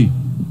Gandhi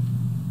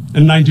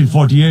in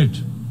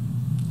 1948.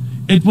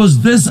 It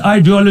was this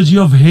ideology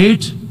of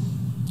hate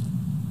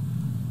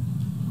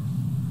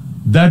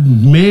that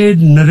made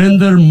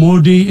Narendra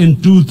Modi in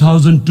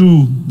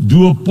 2002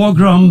 do a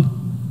pogrom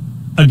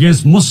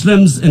against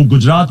Muslims in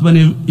Gujarat when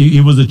he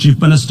was the chief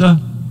minister.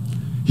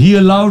 He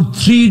allowed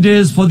 3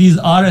 days for these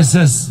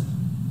RSS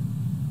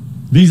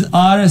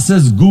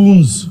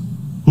goons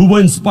who were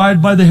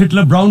inspired by the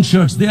Hitler brown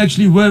shirts. They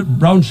actually wear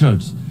brown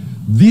shirts.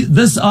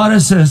 This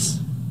RSS,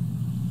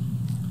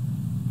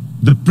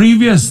 the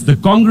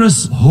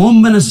Congress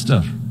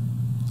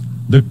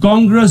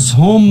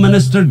Home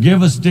Minister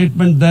gave a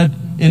statement that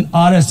in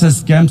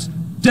RSS camps,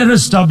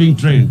 terrorists are being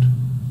trained.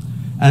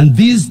 And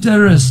these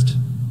terrorists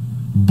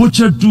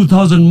butchered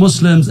 2,000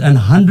 Muslims and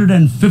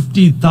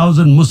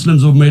 150,000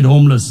 Muslims were made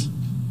homeless.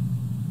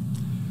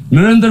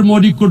 Narendra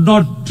Modi could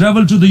not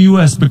travel to the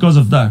US because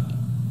of that.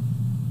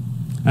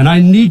 And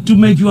I need to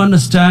make you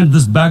understand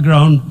this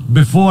background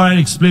before I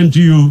explain to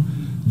you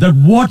that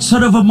what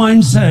sort of a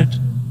mindset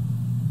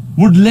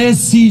would lay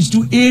siege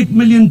to 8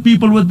 million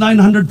people with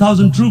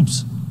 900,000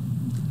 troops.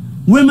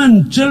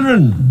 Women,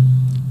 children,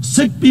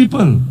 sick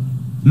people,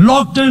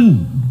 locked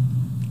in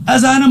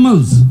as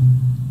animals.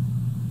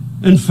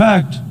 In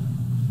fact,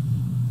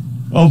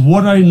 of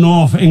what I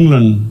know of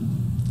England,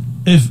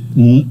 if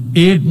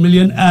 8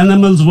 million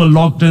animals were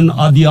locked in,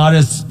 the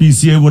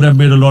RSPCA would have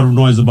made a lot of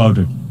noise about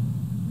it.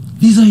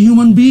 These are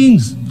human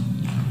beings.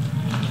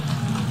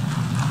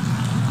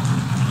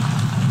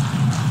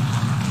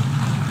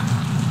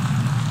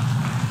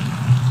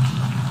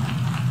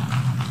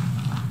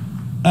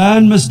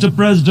 And Mr.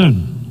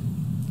 President,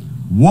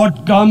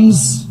 what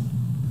comes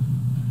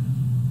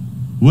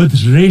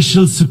with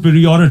racial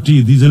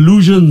superiority, these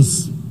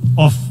illusions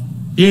of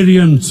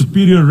Aryan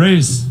superior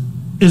race,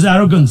 is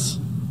arrogance.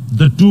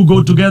 The two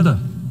go together.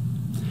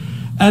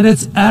 And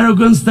it's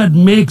arrogance that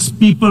makes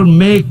people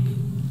make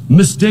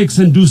mistakes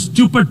and do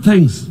stupid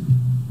things.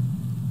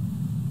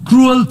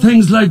 Cruel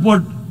things like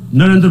what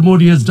Narendra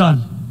Modi has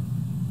done.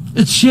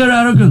 It's sheer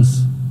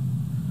arrogance.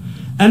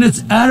 And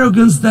it's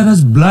arrogance that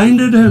has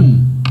blinded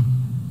him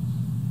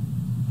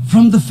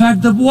from the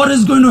fact that what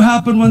is going to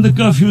happen when the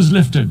curfew is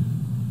lifted.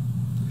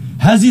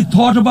 Has he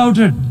thought about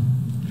it?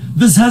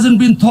 This hasn't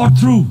been thought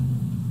through.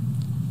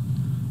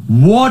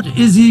 What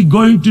is he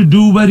going to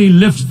do when he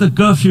lifts the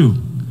curfew?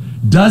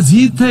 Does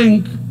he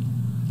think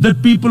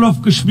that people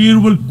of Kashmir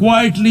will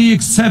quietly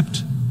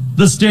accept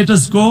the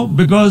status quo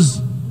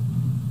because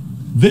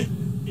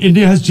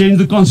India has changed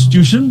the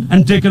constitution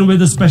and taken away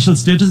the special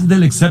status?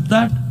 They'll accept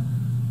that?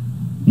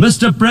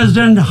 Mr.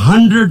 President,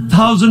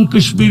 100,000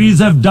 Kashmiris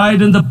have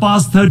died in the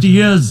past 30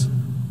 years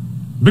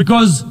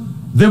because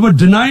they were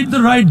denied the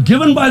right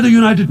given by the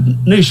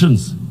United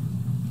Nations,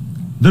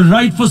 the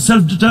right for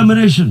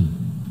self-determination.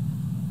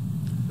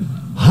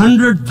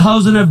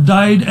 100,000 have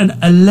died and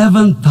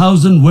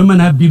 11,000 women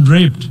have been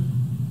raped.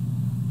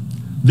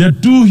 There are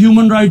 2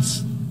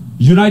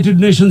 United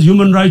Nations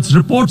human rights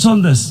reports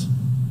on this.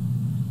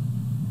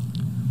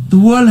 The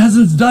world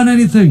hasn't done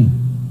anything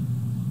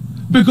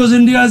because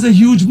India is a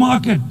huge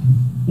market,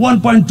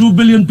 1.2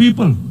 billion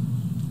people.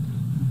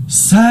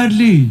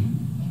 Sadly,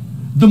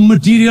 the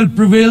material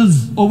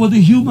prevails over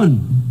the human.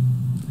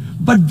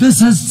 But this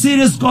has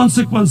serious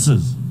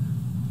consequences.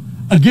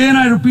 Again,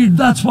 I repeat,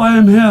 that's why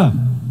I'm here.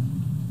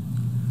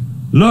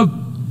 Look,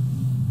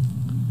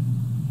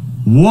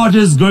 what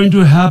is going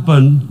to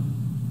happen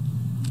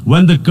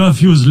when the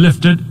curfew is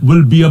lifted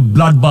will be a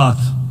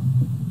bloodbath.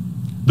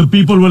 The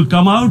people will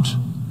come out.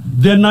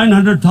 There are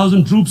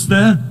 900,000 troops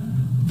there.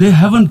 They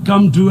haven't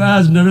come to,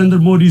 as Narendra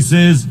Modi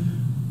says,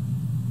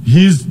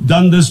 he's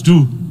done this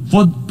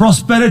for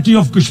prosperity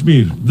of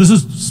Kashmir. This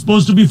is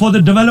supposed to be for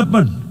the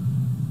development.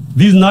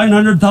 These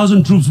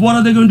 900,000 troops, what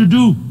are they going to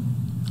do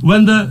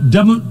when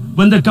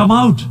they come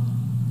out?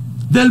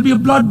 There'll be a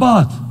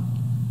bloodbath.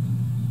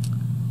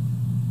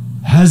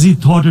 Has he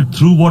thought it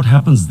through what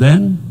happens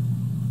then?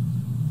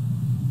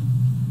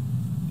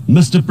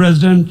 Mr.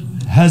 President,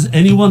 has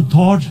anyone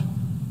thought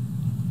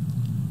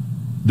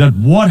that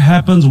what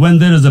happens when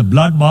there is a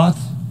bloodbath?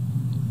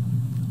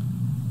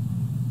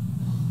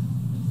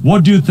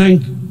 What do you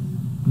think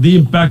the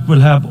impact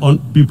will have on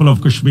people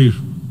of Kashmir?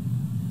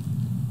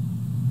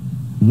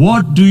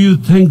 What do you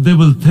think they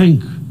will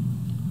think?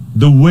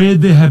 The way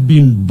they have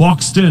been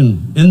boxed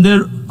in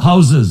their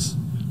houses,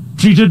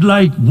 treated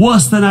like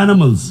worse than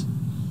animals,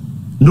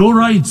 no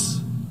rights.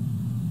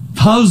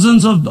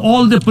 Thousands of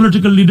all their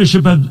political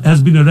leadership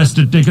has been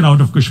arrested, taken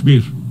out of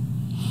Kashmir.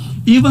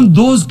 Even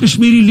those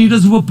Kashmiri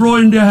leaders who were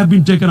pro-India have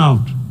been taken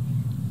out.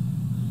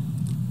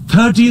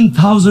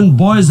 13,000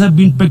 boys have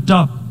been picked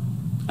up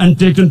and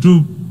taken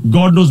to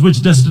God knows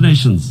which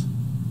destinations.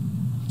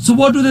 So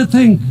what do they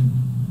think?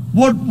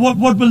 What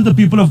will the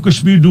people of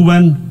Kashmir do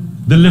when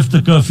they lift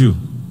the curfew?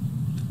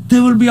 They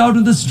will be out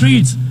in the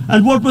streets.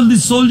 And what will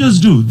these soldiers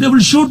do? They will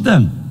shoot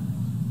them.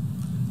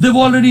 They've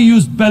already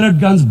used pellet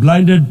guns,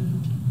 blinded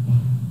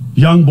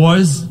young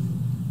boys.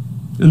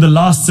 In the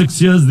last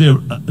 6 years,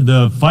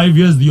 the 5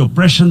 years, the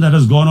oppression that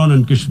has gone on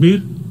in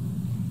Kashmir.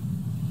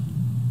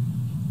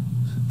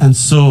 And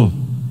so,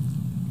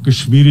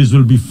 Kashmiris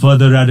will be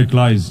further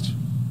radicalized.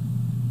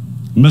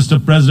 Mr.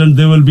 President,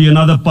 there will be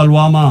another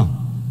Pulwama.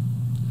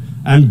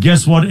 And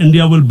guess what?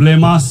 India will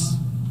blame us.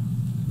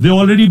 They're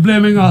already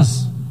blaming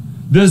us.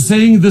 They're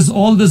saying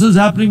all this is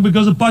happening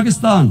because of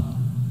Pakistan.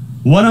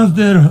 One of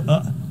their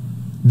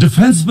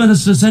defense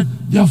ministers said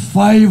there are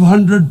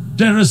 500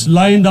 terrorists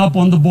lined up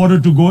on the border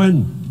to go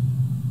in.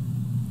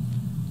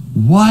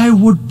 Why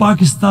would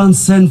Pakistan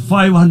send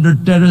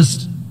 500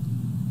 terrorists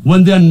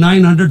when there are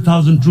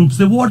 900,000 troops?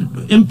 What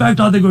impact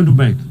are they going to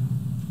make?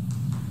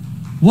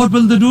 What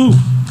will they do?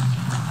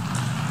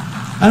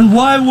 And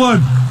why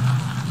would?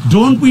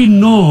 Don't we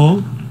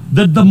know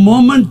that the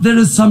moment there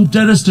is some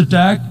terrorist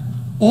attack,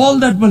 all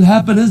that will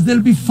happen is there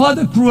will be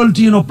further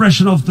cruelty and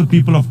oppression of the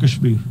people of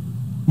Kashmir.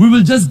 We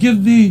will just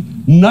give the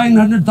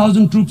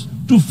 900,000 troops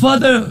to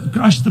further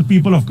crush the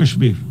people of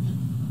Kashmir.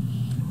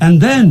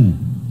 And then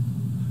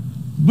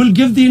we'll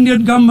give the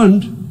Indian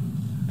government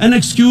an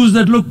excuse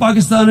that, look,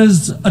 Pakistan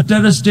is a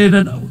terrorist state,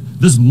 and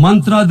this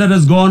mantra that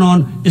has gone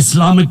on,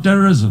 Islamic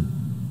terrorism.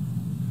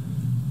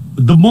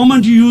 The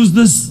moment you use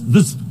this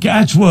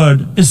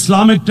catchword,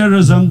 Islamic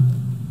terrorism,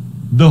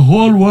 the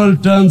whole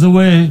world turns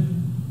away.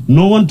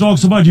 No one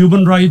talks about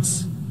human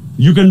rights.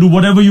 You can do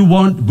whatever you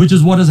want, which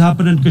is what has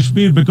happened in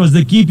Kashmir, because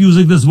they keep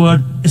using this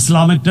word,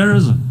 Islamic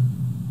terrorism.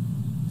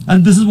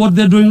 And this is what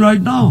they're doing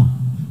right now.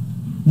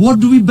 What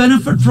do we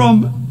benefit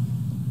from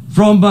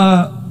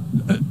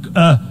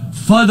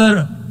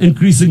further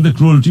increasing the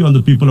cruelty on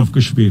the people of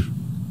Kashmir?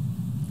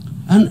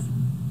 And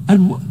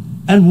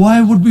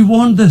why would we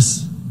want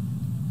this?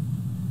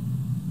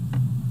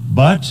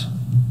 But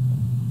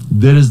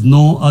there is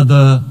no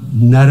other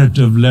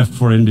narrative left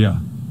for India.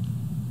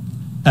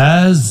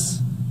 As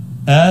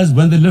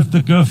when they lift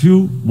the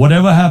curfew,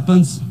 whatever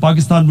happens,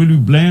 Pakistan will be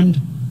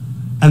blamed,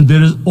 and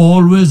there is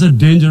always a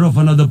danger of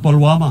another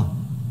Pulwama.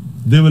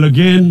 They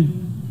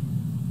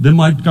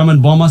might come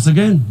and bomb us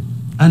again,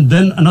 and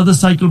then another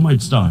cycle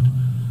might start.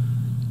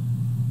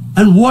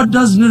 And what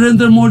does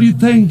Narendra Modi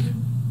think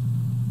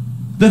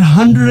that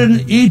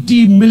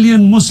 180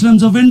 million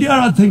Muslims of India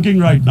are thinking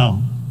right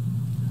now?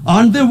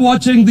 Aren't they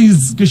watching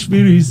these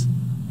Kashmiris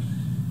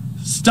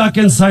stuck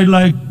inside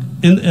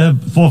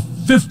for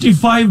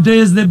 55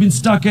 days they've been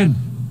stuck in?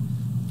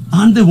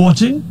 Aren't they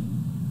watching?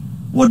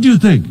 What do you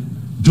think?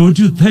 Don't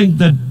you think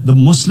that the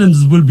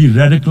Muslims will be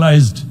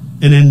radicalized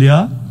in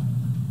India?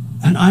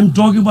 And I'm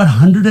talking about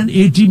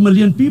 180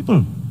 million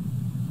people.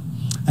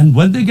 And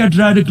when they get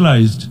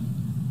radicalized,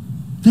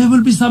 there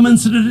will be some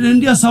incident in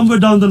India somewhere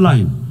down the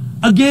line.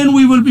 Again,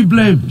 we will be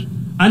blamed.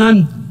 And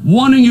I'm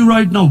warning you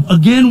right now,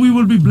 again, we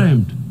will be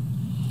blamed.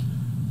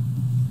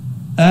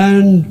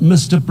 And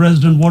Mr.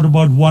 President, what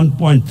about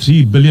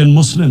 1.3 billion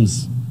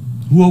Muslims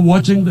who are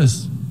watching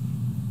this?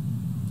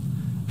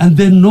 And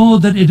they know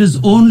that it is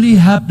only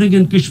happening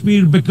in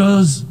Kashmir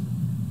because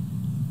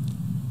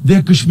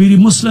they're Kashmiri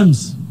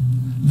Muslims.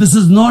 This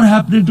is not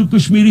happening to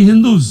Kashmiri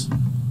Hindus.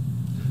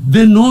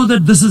 They know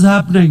that this is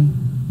happening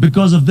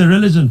because of their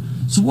religion.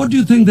 So what do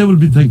you think they will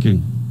be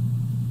thinking?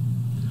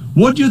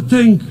 What do you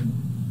think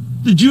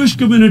the Jewish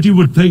community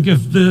would think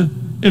if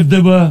they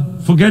were,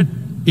 forget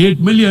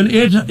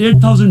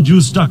 8,000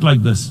 Jews stuck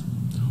like this?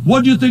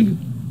 What do you think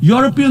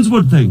Europeans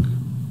would think?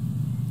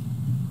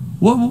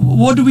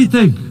 What do we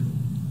think?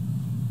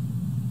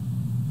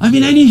 I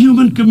mean, any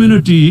human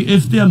community,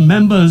 if their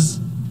members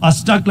are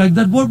stuck like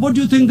that, what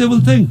do you think they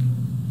will think?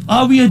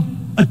 Are we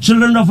a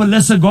children of a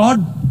lesser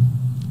God?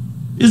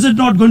 Is it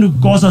not going to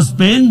cause us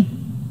pain?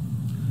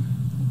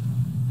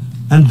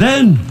 And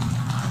then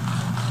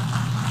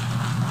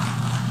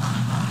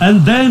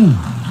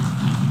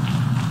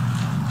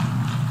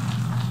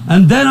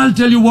I'll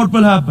tell you what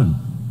will happen.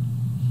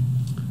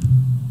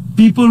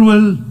 People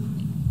will,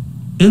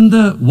 in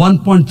the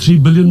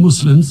 1.3 billion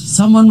Muslims,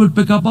 someone will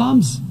pick up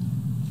arms.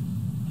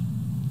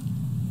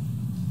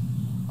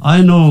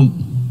 I know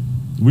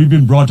we've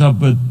been brought up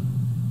with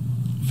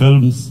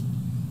films,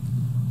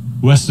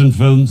 Western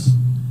films.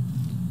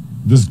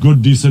 This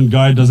good, decent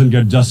guy doesn't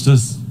get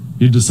justice.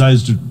 He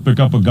decides to pick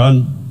up a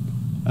gun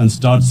and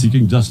start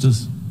seeking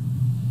justice.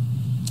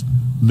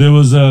 There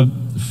was a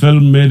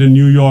film made in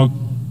New York,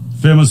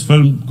 famous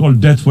film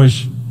called Death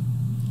Wish.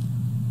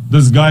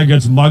 This guy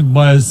gets mugged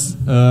by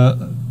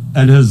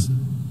and his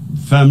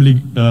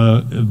family,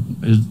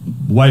 his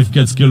wife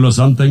gets killed or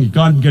something. He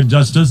can't get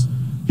justice.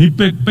 He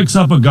picks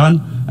up a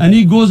gun and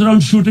he goes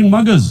around shooting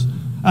muggers.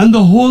 And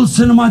the whole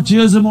cinema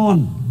cheers him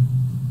on.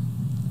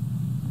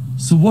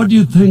 So what do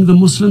you think the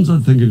Muslims are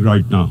thinking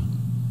right now?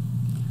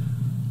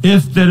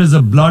 If there is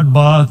a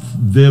bloodbath,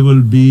 there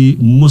will be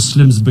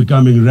Muslims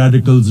becoming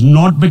radicals,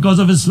 not because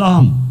of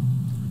Islam,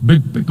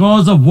 but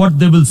because of what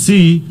they will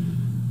see,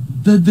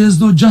 that there's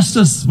no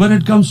justice when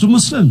it comes to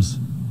Muslims.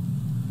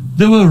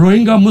 There were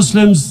Rohingya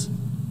Muslims,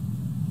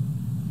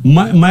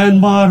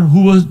 Myanmar,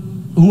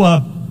 who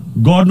are,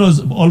 God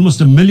knows, almost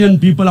 1 million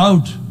people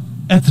out,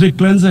 ethnic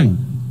cleansing.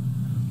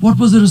 What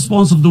was the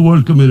response of the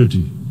world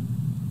community?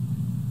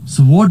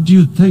 So what do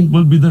you think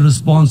will be the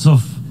response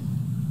of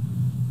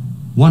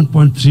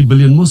 1.3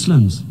 billion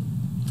Muslims?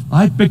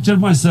 I picture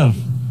myself.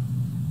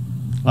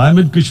 I'm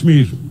in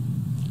Kashmir.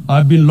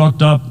 I've been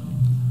locked up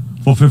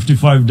for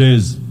 55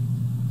 days.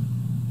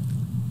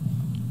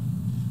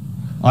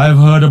 I've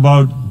heard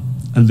about,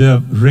 and there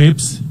are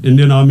rapes,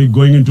 Indian Army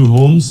going into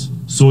homes,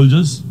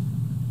 soldiers.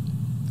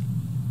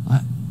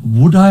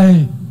 Would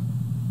I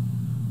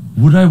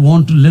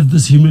want to live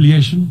this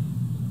humiliation?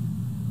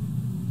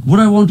 Would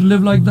I want to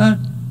live like that?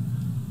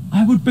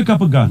 I would pick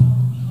up a gun.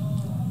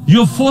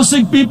 You're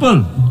forcing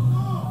people.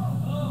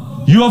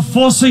 You are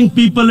forcing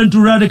people into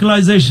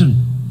radicalization.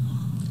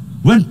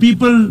 When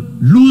people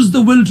lose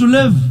the will to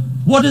live,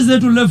 what is there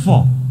to live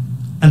for?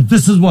 And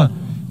this is what,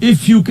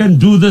 if you can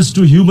do this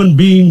to human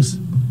beings,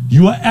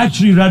 you are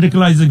actually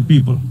radicalizing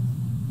people.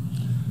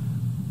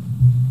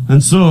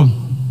 And so,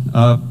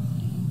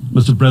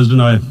 Mr.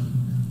 President,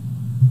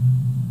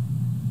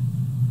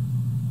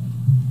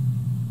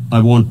 I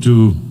want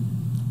to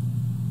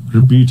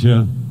repeat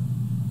here,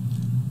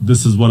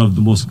 this is one of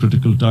the most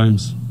critical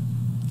times.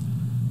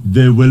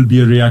 There will be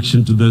a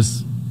reaction to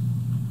this.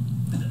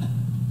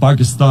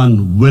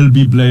 Pakistan will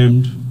be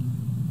blamed.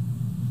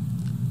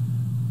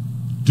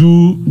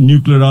 2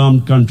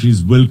 nuclear-armed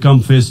countries will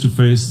come face to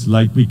face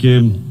like we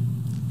came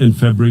in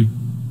February.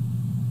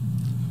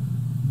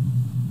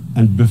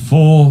 And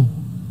before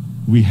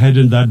we head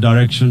in that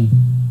direction,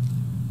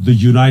 the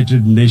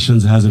United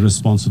Nations has a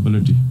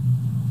responsibility.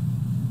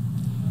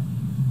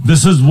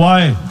 This is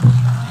why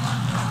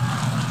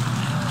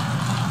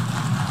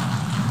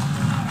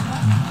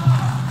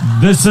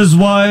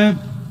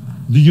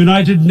the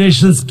United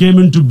Nations came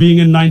into being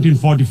in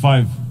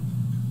 1945.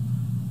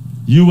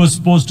 You were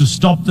supposed to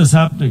stop this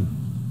happening.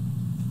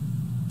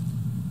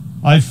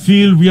 I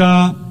feel we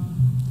are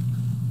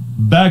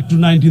back to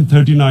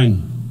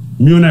 1939,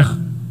 Munich.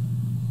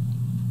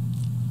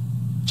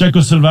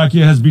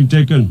 Czechoslovakia has been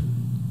taken,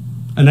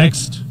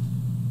 annexed.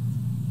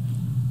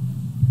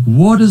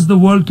 What is the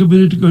world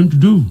community going to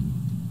do?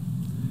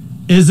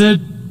 Is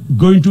it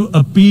going to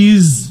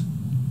appease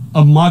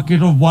a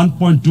market of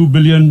 1.2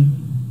 billion,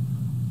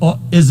 or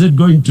is it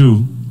going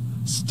to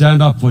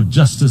stand up for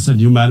justice and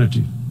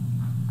humanity?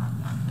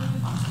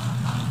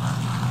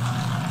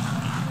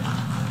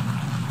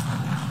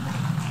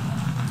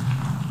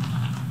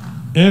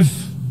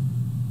 If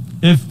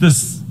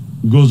this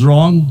goes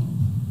wrong,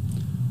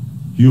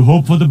 you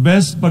hope for the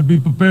best, but be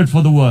prepared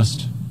for the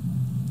worst.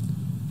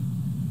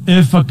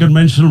 If a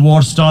conventional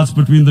war starts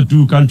between the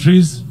 2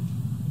 countries,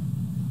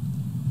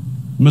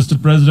 Mr.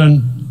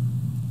 President,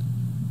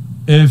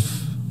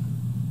 if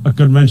a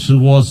conventional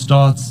war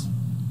starts,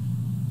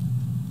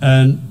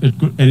 and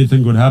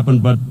anything could happen,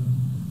 but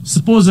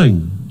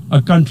supposing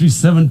a country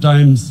 7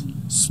 times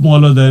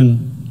smaller than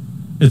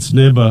its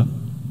neighbor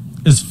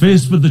is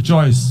faced with the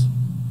choice,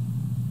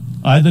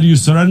 either you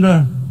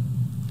surrender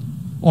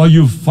or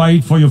you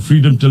fight for your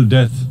freedom till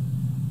death,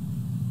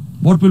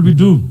 what will we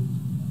do?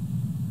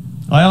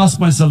 I ask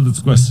myself this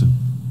question.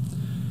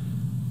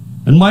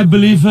 And my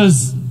belief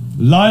is,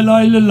 La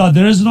ilaha illallah,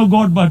 there is no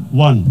God but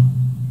one.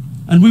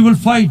 And we will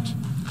fight.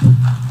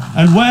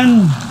 And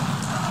when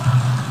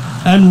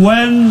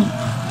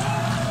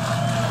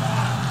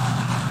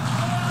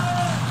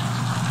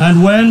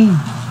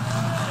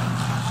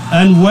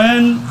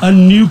a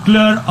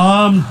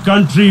nuclear-armed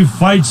country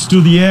fights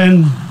to the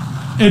end,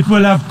 it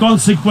will have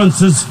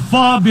consequences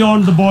far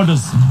beyond the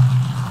borders.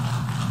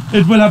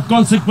 It will have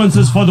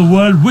consequences for the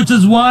world, which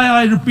is why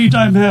I repeat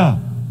I'm here.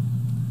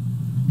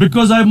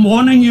 Because I'm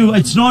warning you,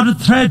 it's not a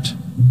threat.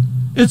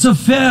 It's a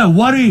fair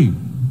worry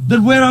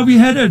that where are we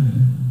headed?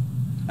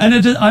 And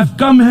I've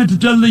come here to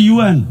tell the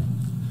UN,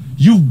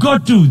 you've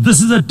got to,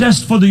 this is a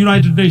test for the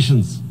United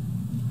Nations.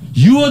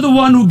 You are the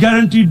one who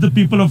guaranteed the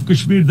people of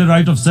Kashmir the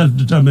right of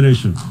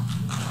self-determination.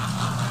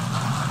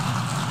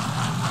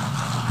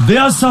 They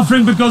are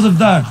suffering because of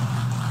that.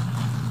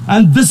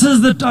 And this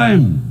is the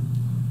time.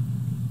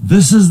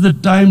 This is the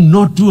time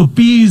not to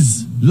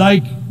appease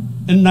like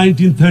in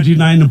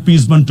 1939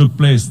 appeasement took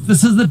place.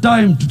 This is the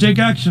time to take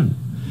action.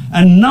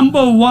 And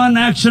number 1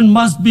 action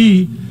must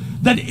be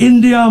that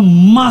India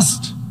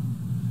must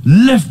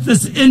lift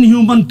this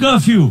inhuman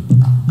curfew,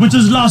 which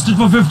has lasted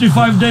for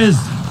 55 days.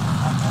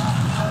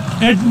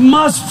 It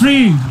must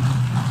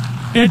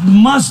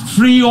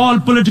free all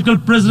political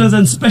prisoners,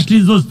 and especially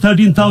those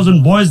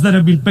 13,000 boys that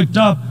have been picked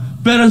up.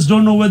 Parents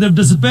don't know where they've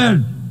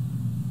disappeared.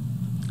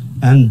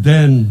 And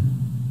then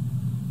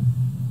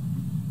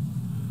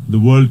the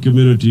world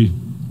community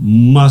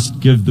must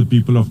give the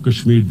people of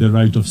Kashmir the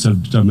right of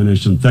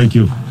self-determination. Thank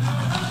you.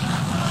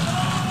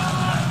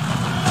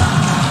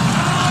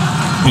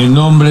 En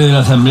nombre de la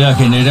Asamblea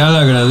General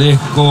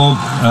agradezco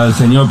al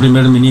señor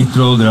Primer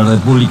Ministro de la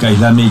República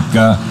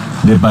Islámica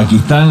de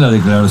Pakistán la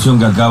declaración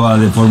que acaba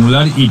de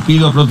formular y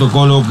pido a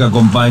protocolo que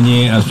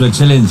acompañe a su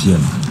excelencia.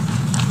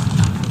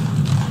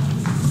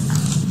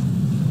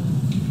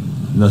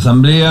 La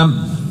Asamblea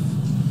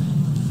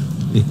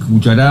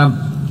escuchará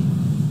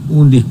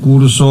un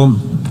discurso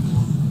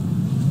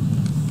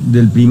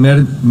del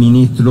Primer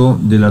Ministro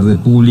de la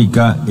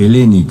República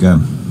Helénica,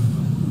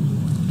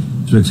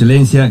 Su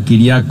Excelencia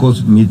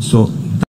Kyriakos Mitsotakis.